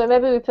so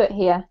maybe we put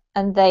here,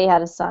 and they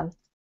had a son.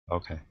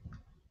 Okay.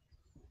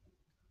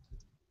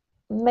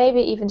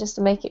 Maybe even just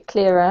to make it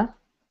clearer,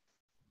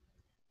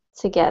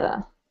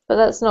 together. But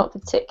that's not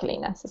particularly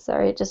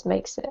necessary, it just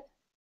makes it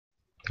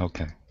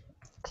Okay.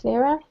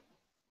 clearer.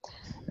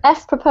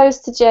 F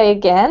proposed to Jay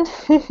again.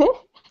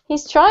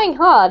 He's trying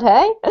hard,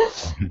 hey?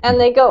 And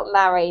they got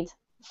married.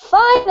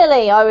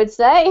 Finally, I would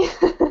say.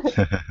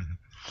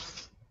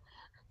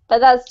 But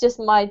that's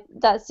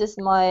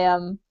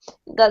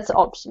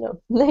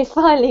optional. They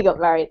finally got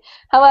married.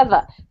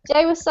 However,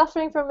 Jay was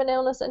suffering from an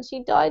illness and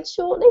she died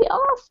shortly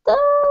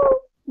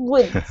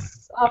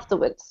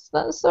afterwards.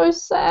 That's so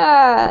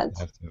sad.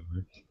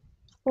 Afterwards.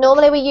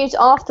 Normally we use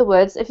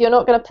afterwards if you're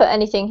not going to put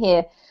anything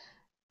here.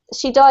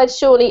 She died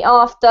shortly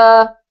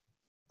after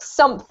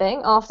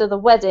something, after the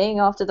wedding,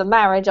 after the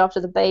marriage,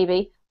 after the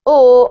baby,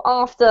 or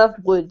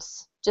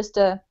afterwards.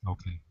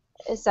 Okay.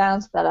 It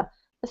sounds better.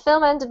 The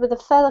film ended with a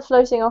feather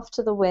floating off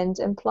to the wind,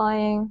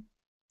 implying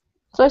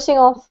floating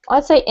off,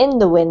 I'd say in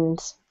the wind,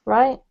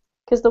 right?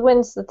 Because the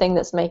wind's the thing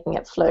that's making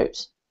it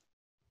float.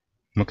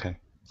 Okay.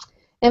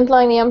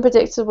 Implying the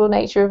unpredictable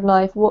nature of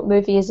life. What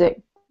movie is it?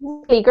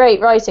 Really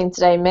great writing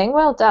today, Ming.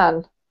 Well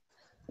done.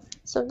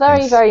 So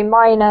very, Yes. very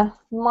minor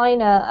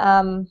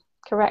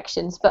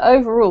corrections, but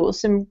overall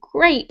some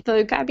great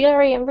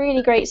vocabulary and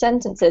really great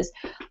sentences.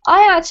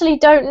 I actually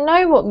don't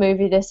know what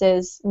movie this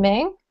is,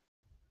 Ming.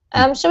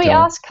 Shall we Don't.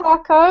 ask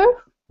Kako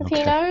if he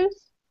Okay. knows?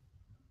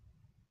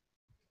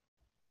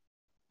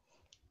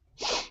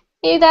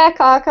 You there,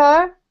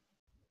 Kako?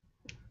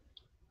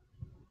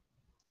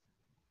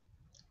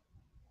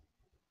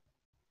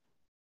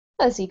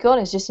 Where's he gone?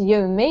 It's just you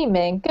and me,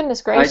 Ming.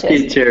 Goodness Hi, gracious.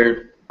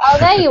 teacher. Oh,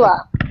 there you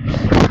are.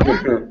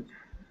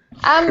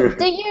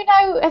 Do you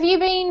know,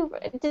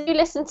 did you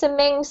listen to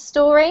Ming's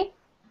story?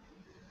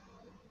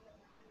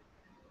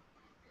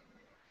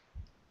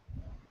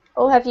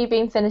 Or have you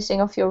been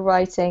finishing off your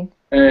writing?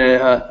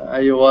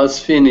 I was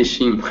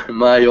finishing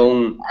my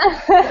own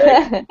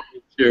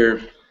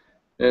teacher.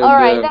 And, All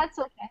right, that's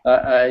okay.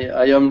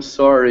 I am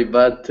sorry,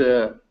 but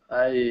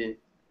I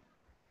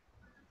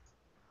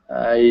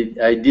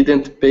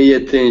didn't pay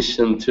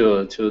attention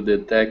to the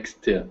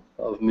text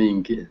of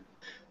Ming.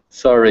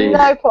 Sorry.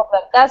 No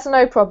problem. That's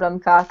no problem,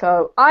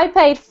 Kako. I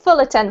paid full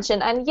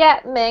attention, and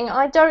yet, Ming,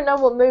 I don't know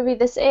what movie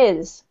this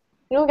is.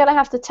 You're going to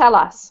have to tell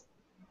us.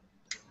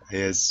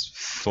 It's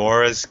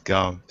Forrest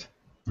Gump.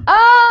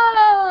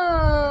 Oh!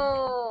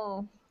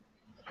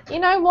 You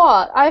know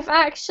what? I've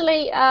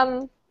actually,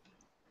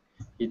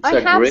 It's I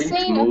a have great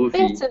seen movie.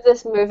 a bit of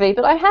this movie,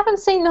 but I haven't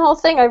seen the whole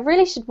thing. I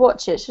really should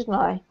watch it, shouldn't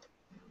I?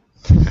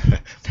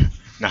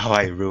 Now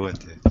I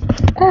ruined it.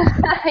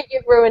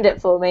 You've ruined it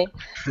for me.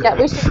 Yeah,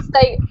 we should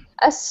stay.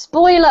 a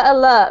spoiler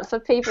alert for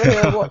people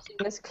who are watching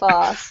this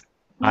class.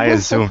 I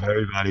assume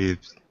everybody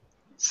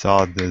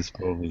saw this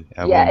movie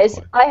at Yeah, one it's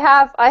point.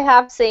 I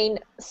have seen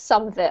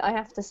some of it. I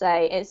have to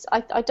say,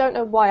 I don't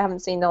know why I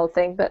haven't seen the whole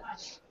thing, but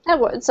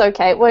it's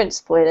okay. It won't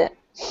spoil it.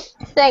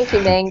 Thank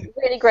you, Ming.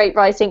 Really great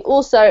writing.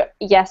 Also,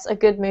 yes, a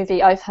good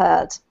movie. I've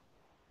heard.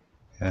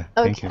 Yeah,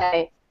 thank you.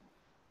 Okay.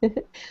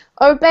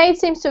 Obaid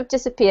seems to have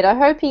disappeared. I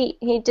hope he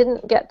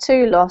didn't get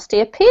too lost. He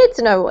appeared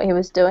to know what he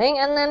was doing,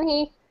 and then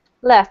he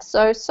left.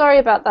 So sorry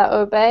about that,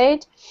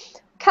 Obaid.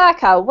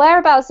 Kakao,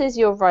 whereabouts is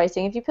your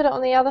writing? Have you put it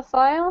on the other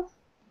file?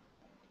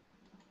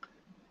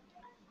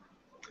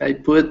 I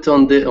put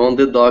on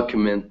the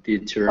document,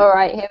 teacher. All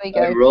right, here we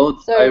go. I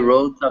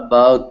wrote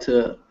about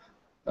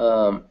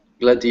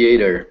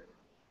Gladiator.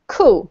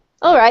 Cool.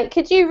 All right,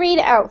 could you read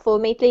it out for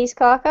me, please,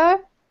 Kakao?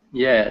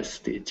 Yes,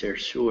 teacher,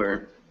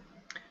 sure.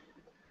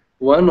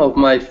 One of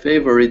my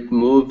favorite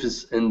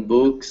movies and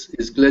books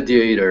is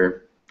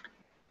Gladiator.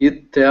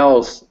 It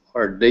tells,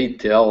 or they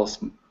tell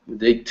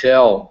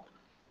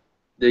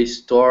the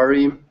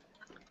story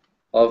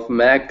of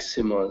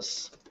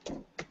Maximus.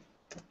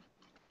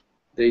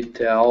 They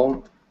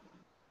tell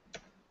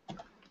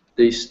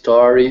the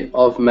story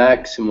of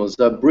Maximus,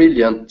 a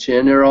brilliant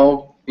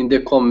general in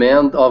the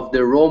command of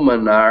the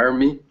Roman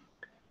army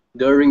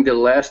during the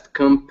last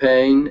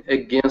campaign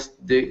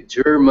against the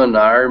German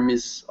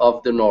armies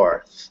of the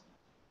north.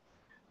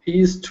 He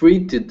is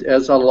treated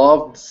as a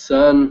loved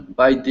son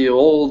by the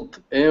old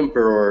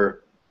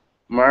emperor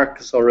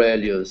Marcus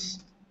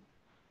Aurelius,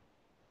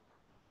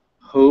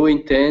 who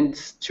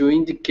intends to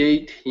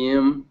indicate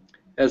him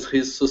as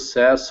his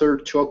successor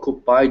to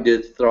occupy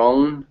the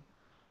throne,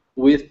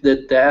 with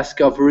the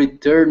task of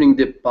returning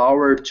the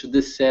power to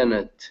the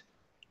Senate.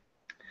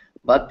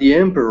 But the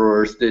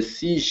emperor's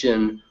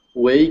decision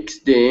wakes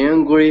the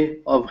anger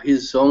of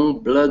his own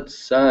blood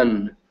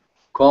son,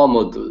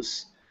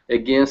 Commodus,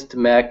 against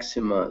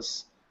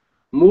Maximus.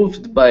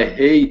 Moved by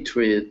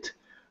hatred,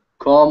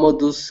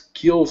 Commodus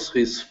kills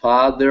his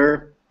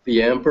father,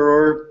 the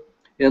emperor,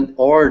 and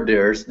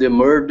orders the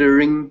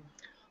murdering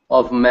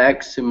of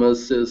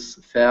Maximus's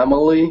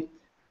family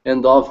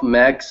and of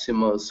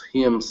Maximus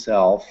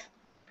himself.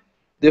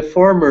 The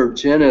former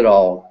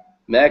general,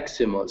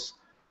 Maximus,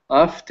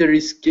 after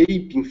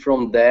escaping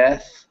from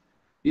death,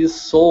 is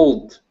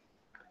sold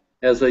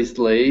as a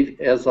slave,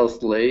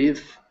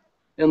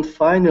 and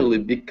finally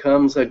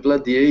becomes a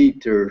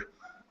gladiator,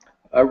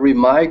 a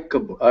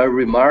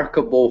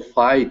remarkable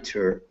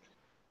fighter,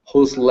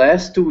 whose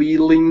last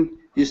willing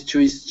is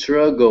to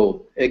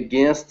struggle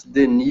against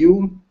the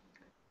new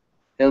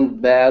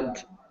and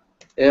bad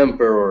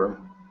emperor,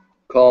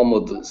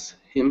 Commodus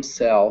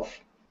himself.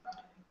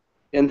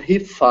 And he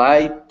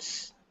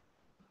fights,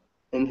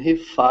 and the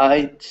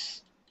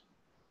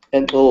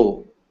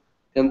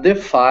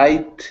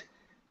fight,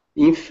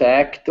 in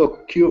fact,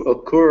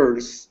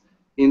 occurs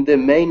in the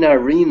main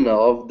arena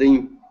of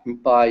the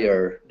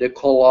empire, the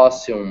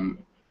Colosseum,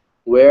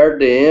 where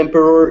the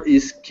emperor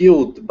is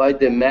killed by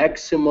the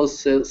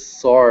Maximus'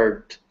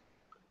 sword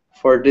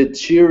for the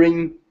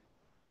cheering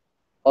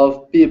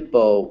of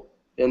people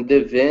and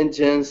the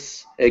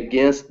vengeance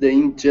against the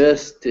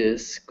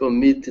injustice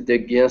committed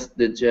against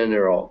the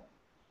general.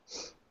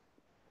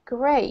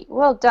 Great,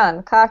 well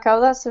done,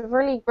 Kakao. That's a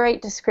really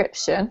great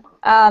description.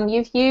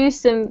 You've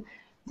used some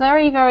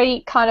very,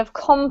 very kind of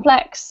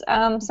complex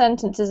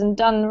sentences and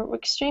done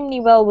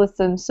extremely well with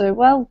them, so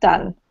well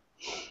done.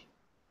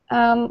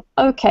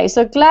 Okay,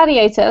 so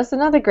Gladiator, that's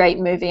another great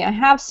movie. I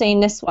have seen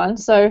this one,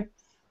 so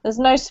there's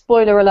no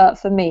spoiler alert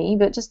for me,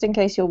 but just in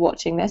case you're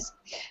watching this.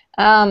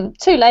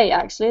 Too late,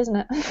 actually,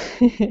 isn't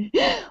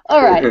it?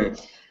 All right.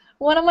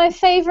 One of my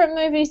favorite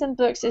movies and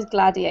books is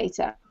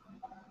Gladiator.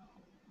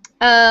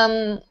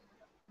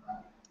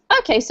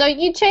 Okay, so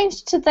you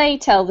changed to they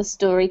tell the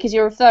story because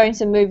you're referring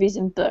to movies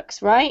and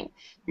books, right?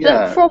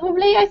 Yeah. But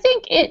probably, I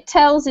think it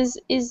tells is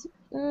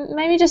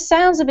maybe just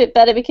sounds a bit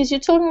better because you're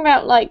talking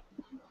about like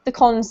the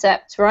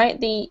concept, right?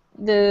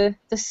 The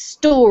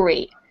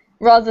story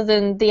rather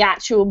than the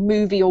actual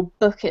movie or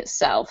book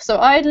itself. So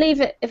I'd leave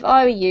it, if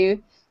I were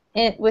you,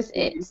 with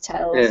it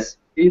tells.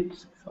 Yeah.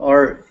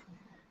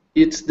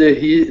 It's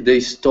the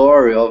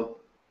story of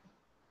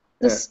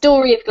the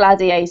story of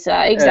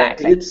Gladiator,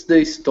 exactly. It's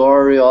the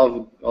story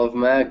of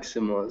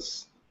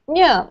Maximus.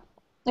 Yeah,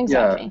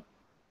 exactly. Yeah.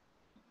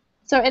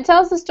 So it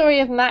tells the story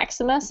of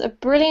Maximus, a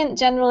brilliant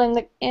general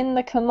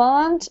in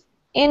command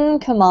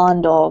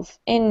of.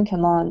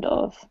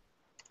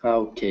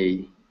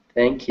 Okay,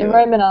 thank you. The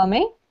Roman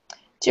army.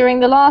 During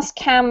the last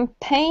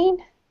campaign,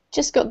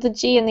 just got the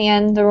G in the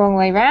end the wrong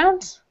way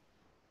round.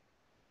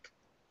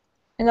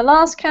 In the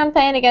last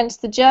campaign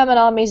against the German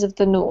armies of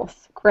the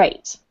north.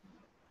 Great.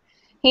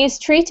 He is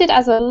treated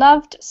as a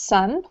loved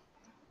son.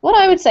 What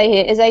I would say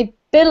here is a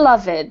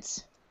beloved.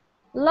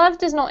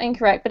 Loved is not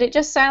incorrect, but it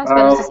just sounds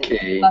better to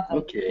say beloved.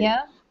 Okay.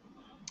 Yeah?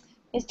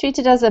 He's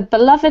treated as a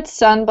beloved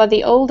son by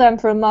the old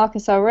emperor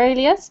Marcus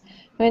Aurelius,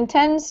 who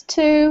intends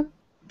to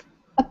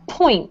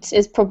appoint,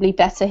 is probably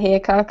better here,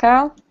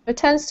 Kakao. Who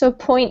intends to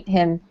appoint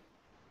him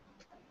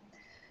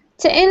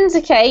To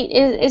indicate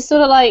is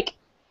sort of like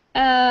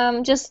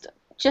just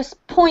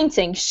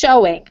pointing,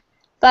 showing.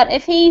 But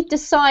if he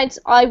decides,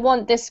 I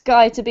want this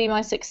guy to be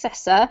my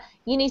successor,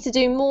 you need to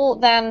do more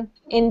than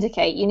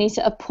indicate. You need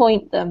to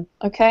appoint them,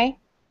 okay?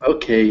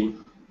 Okay.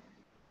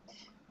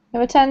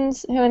 Who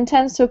intends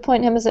to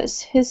appoint him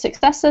as his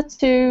successor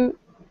to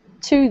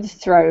the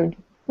throne.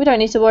 We don't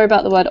need to worry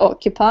about the word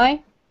occupy.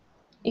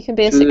 You can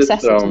be a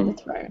successor to the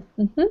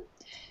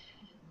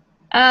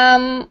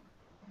throne.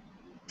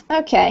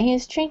 Okay, he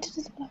is treated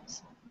as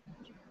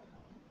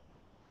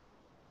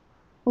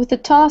with the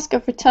task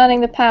of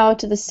returning the power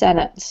to the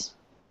Senate.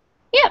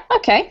 Yeah,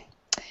 okay.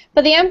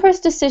 But the Emperor's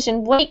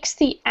decision wakes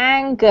the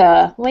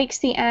anger,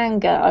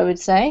 I would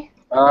say.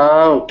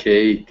 Ah,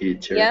 okay,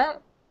 teacher. Yeah.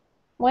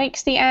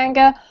 Wakes the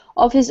anger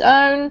of his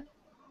own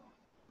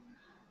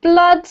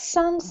blood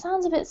son.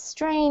 Sounds a bit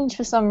strange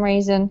for some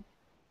reason.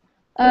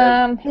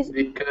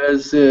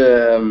 Because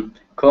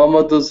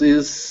Commodus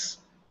is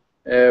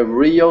a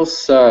real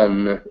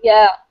son.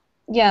 Yeah,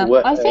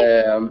 I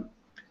think.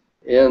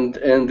 And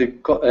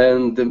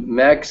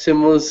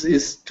Maximus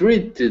is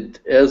treated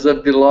as a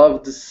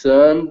beloved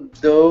son,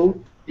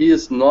 though he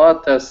is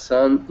not a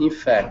son in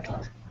fact.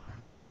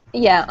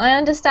 Yeah, I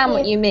understand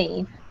what you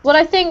mean. What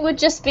I think would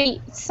just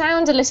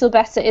sound a little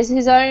better is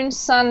his own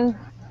son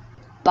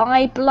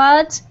by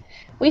blood.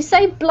 We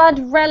say blood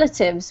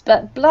relatives,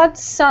 but blood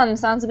son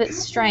sounds a bit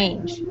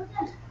strange.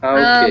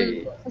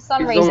 Okay. For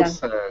some his reason. Own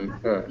son.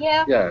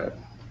 Yeah.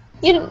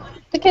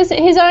 Because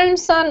his own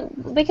son,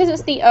 because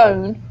it's the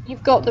own,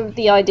 you've got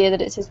the idea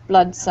that it's his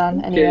blood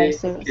son anyway.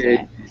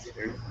 Okay.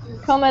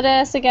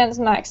 Commodus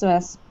against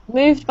Maximus,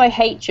 moved by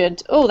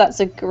hatred. Oh, that's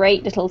a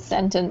great little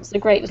sentence, a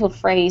great little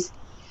phrase.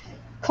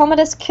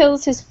 Commodus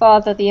kills his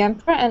father, the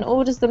emperor, and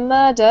orders the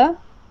murder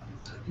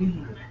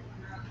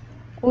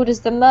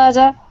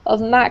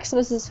of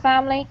Maximus's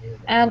family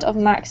and of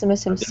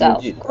Maximus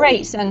himself.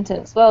 Great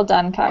sentence. Well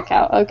done,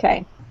 Kakao.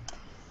 Okay.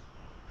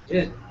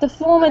 The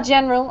former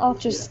general,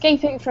 after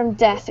escaping from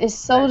death, is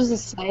sold as a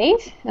slave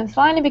and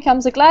finally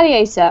becomes a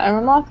gladiator, a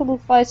remarkable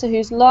fighter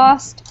whose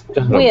last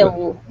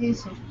will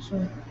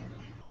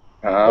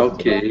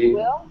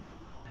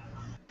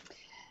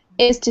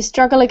is to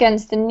struggle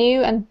against the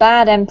new and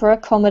bad emperor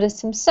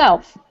Commodus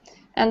himself.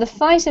 And the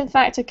fight, in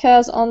fact,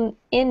 occurs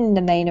in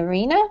the main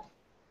arena.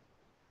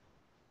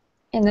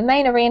 In the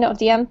main arena of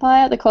the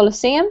empire, the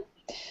Colosseum,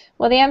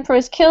 where the emperor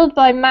is killed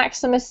by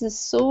Maximus's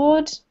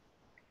sword.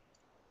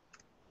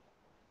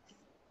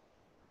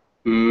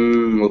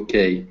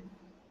 Okay.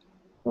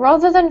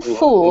 Rather than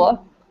for.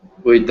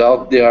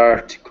 Without the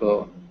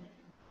article.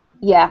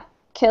 Yeah,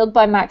 killed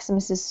by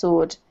Maximus's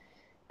sword.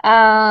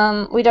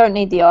 We don't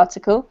need the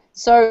article.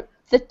 So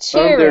the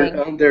cheering.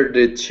 Under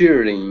the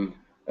cheering.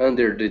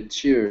 Under the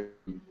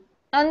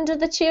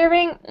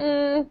cheering,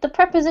 the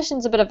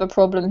preposition's a bit of a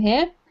problem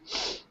here.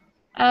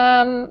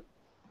 I'm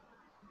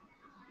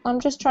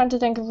just trying to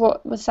think of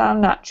what would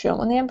sound natural.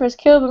 When the emperor is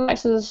killed by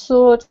Maximus's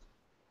sword.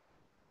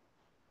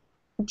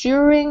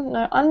 During,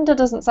 no, under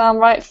doesn't sound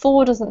right.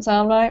 For doesn't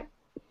sound right.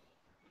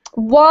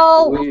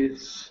 While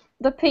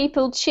the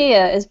people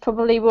cheer is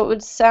probably what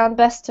would sound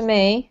best to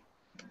me.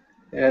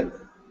 Yeah.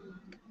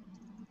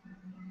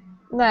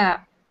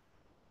 That.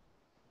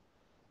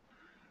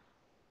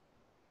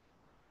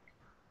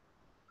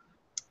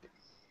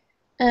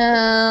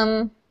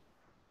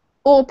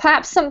 Or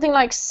perhaps something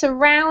like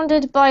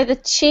surrounded by the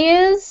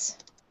cheers.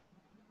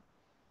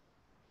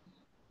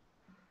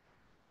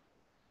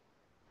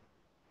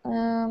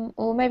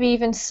 Or maybe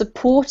even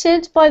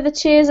supported by the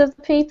cheers of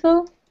the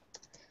people.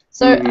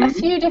 So a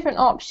few different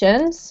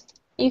options.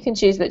 You can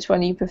choose which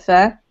one you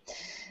prefer.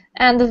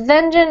 And the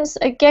vengeance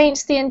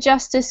against the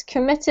injustice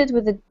committed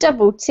with a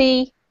double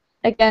T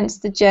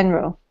against the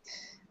general.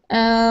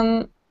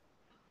 And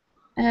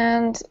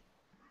the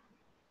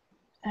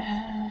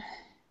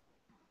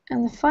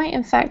fight,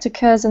 in fact,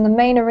 occurs in the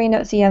main arena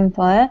of the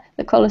empire,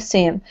 the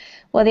Colosseum,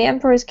 where the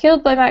emperor is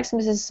killed by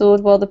Maximus's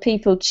sword while the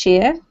people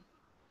cheer.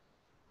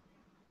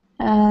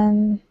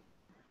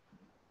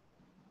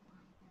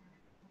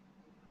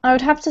 I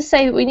would have to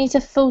say that we need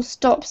to full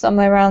stop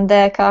somewhere around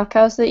there,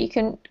 Kakao, so that you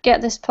can get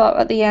this part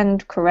at the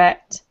end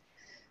correct.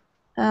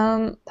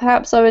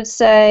 Perhaps I would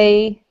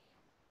say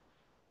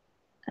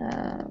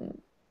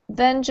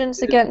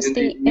vengeance against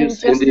the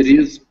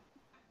injustice.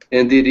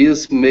 And it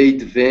is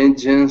made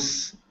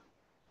vengeance.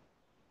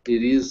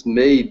 It is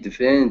made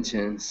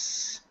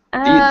vengeance.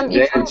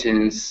 Did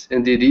vengeance.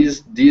 And it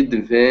is did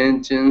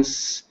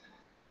vengeance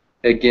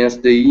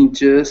against the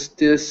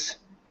injustice.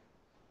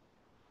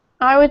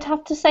 I would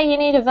have to say you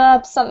need a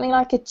verb, something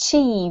like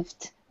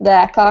achieved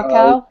there,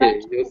 Kakao.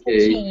 Okay.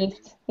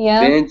 Achieved.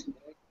 Yeah.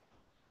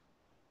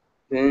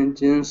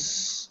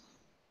 Vengeance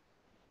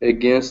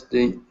against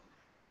the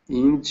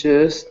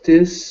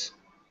injustice.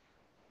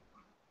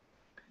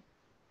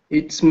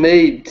 It's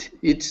made.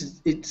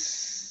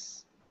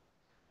 It's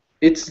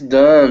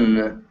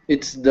done.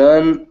 It's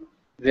done.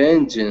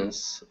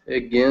 Vengeance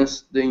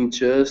against the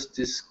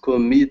injustice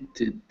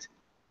committed.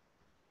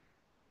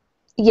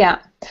 Yeah.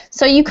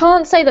 So you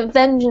can't say that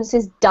vengeance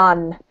is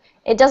done.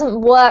 it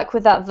doesn't work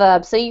with that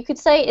verb. So you could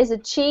say is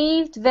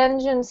achieved,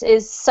 vengeance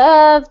is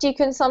served, you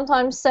can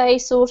sometimes say,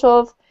 sort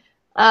of.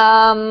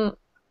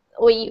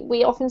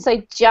 We often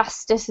say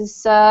justice is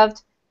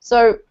served.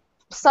 So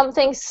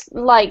something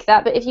like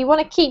that. But if you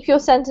want to keep your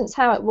sentence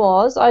how it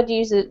was, I'd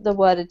use the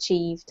word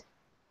achieved.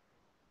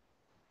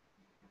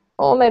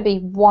 Or maybe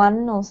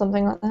won or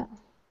something like that.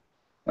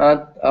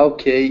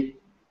 Okay.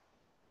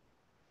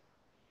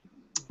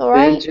 All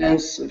right.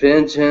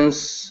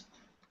 Vengeance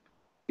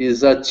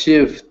is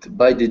achieved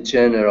by the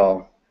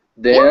general.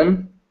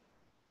 Then,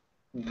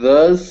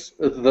 thus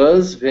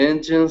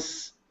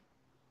vengeance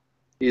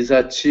is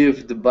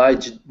achieved by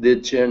the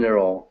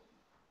general.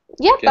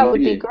 Yep, that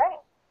would be great.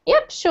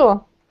 Yep,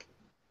 sure.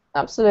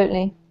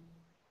 Absolutely.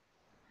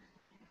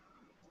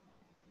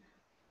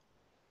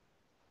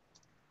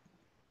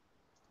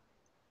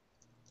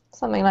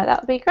 Something like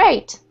that would be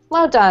great.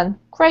 Well done.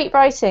 Great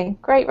writing.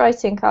 Great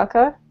writing,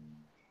 Kako.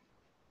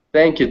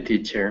 Thank you,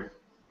 teacher.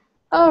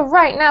 Oh,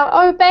 right. Now,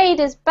 Obaid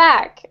is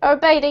back.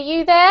 Obaid, are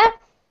you there?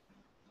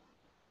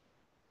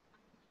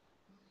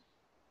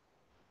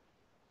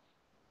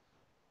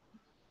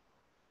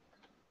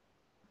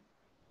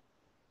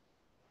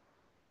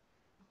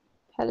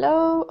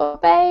 Hello,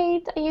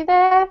 Obaid, are you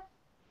there?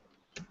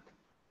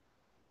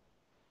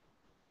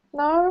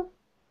 No?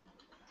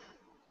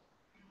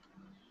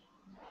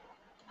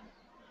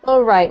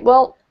 Alright,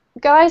 well,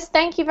 guys,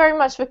 thank you very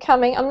much for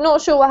coming. I'm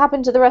not sure what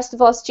happened to the rest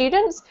of our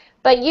students,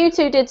 but you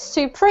two did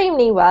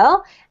supremely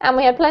well, and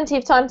we had plenty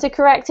of time to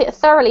correct it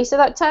thoroughly, so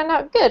that turned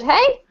out good,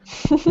 hey?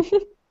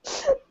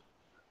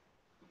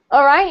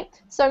 Alright,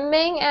 so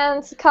Ming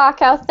and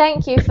Kakao,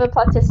 thank you for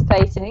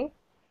participating.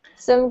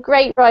 Some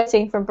great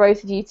writing from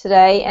both of you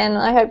today, and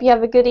I hope you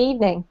have a good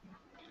evening.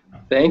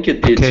 Thank you,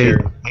 teacher.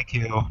 Okay, thank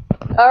you.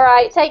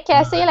 Alright, take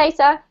care. See you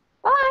later.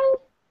 Bye.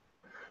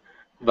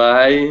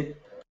 Bye.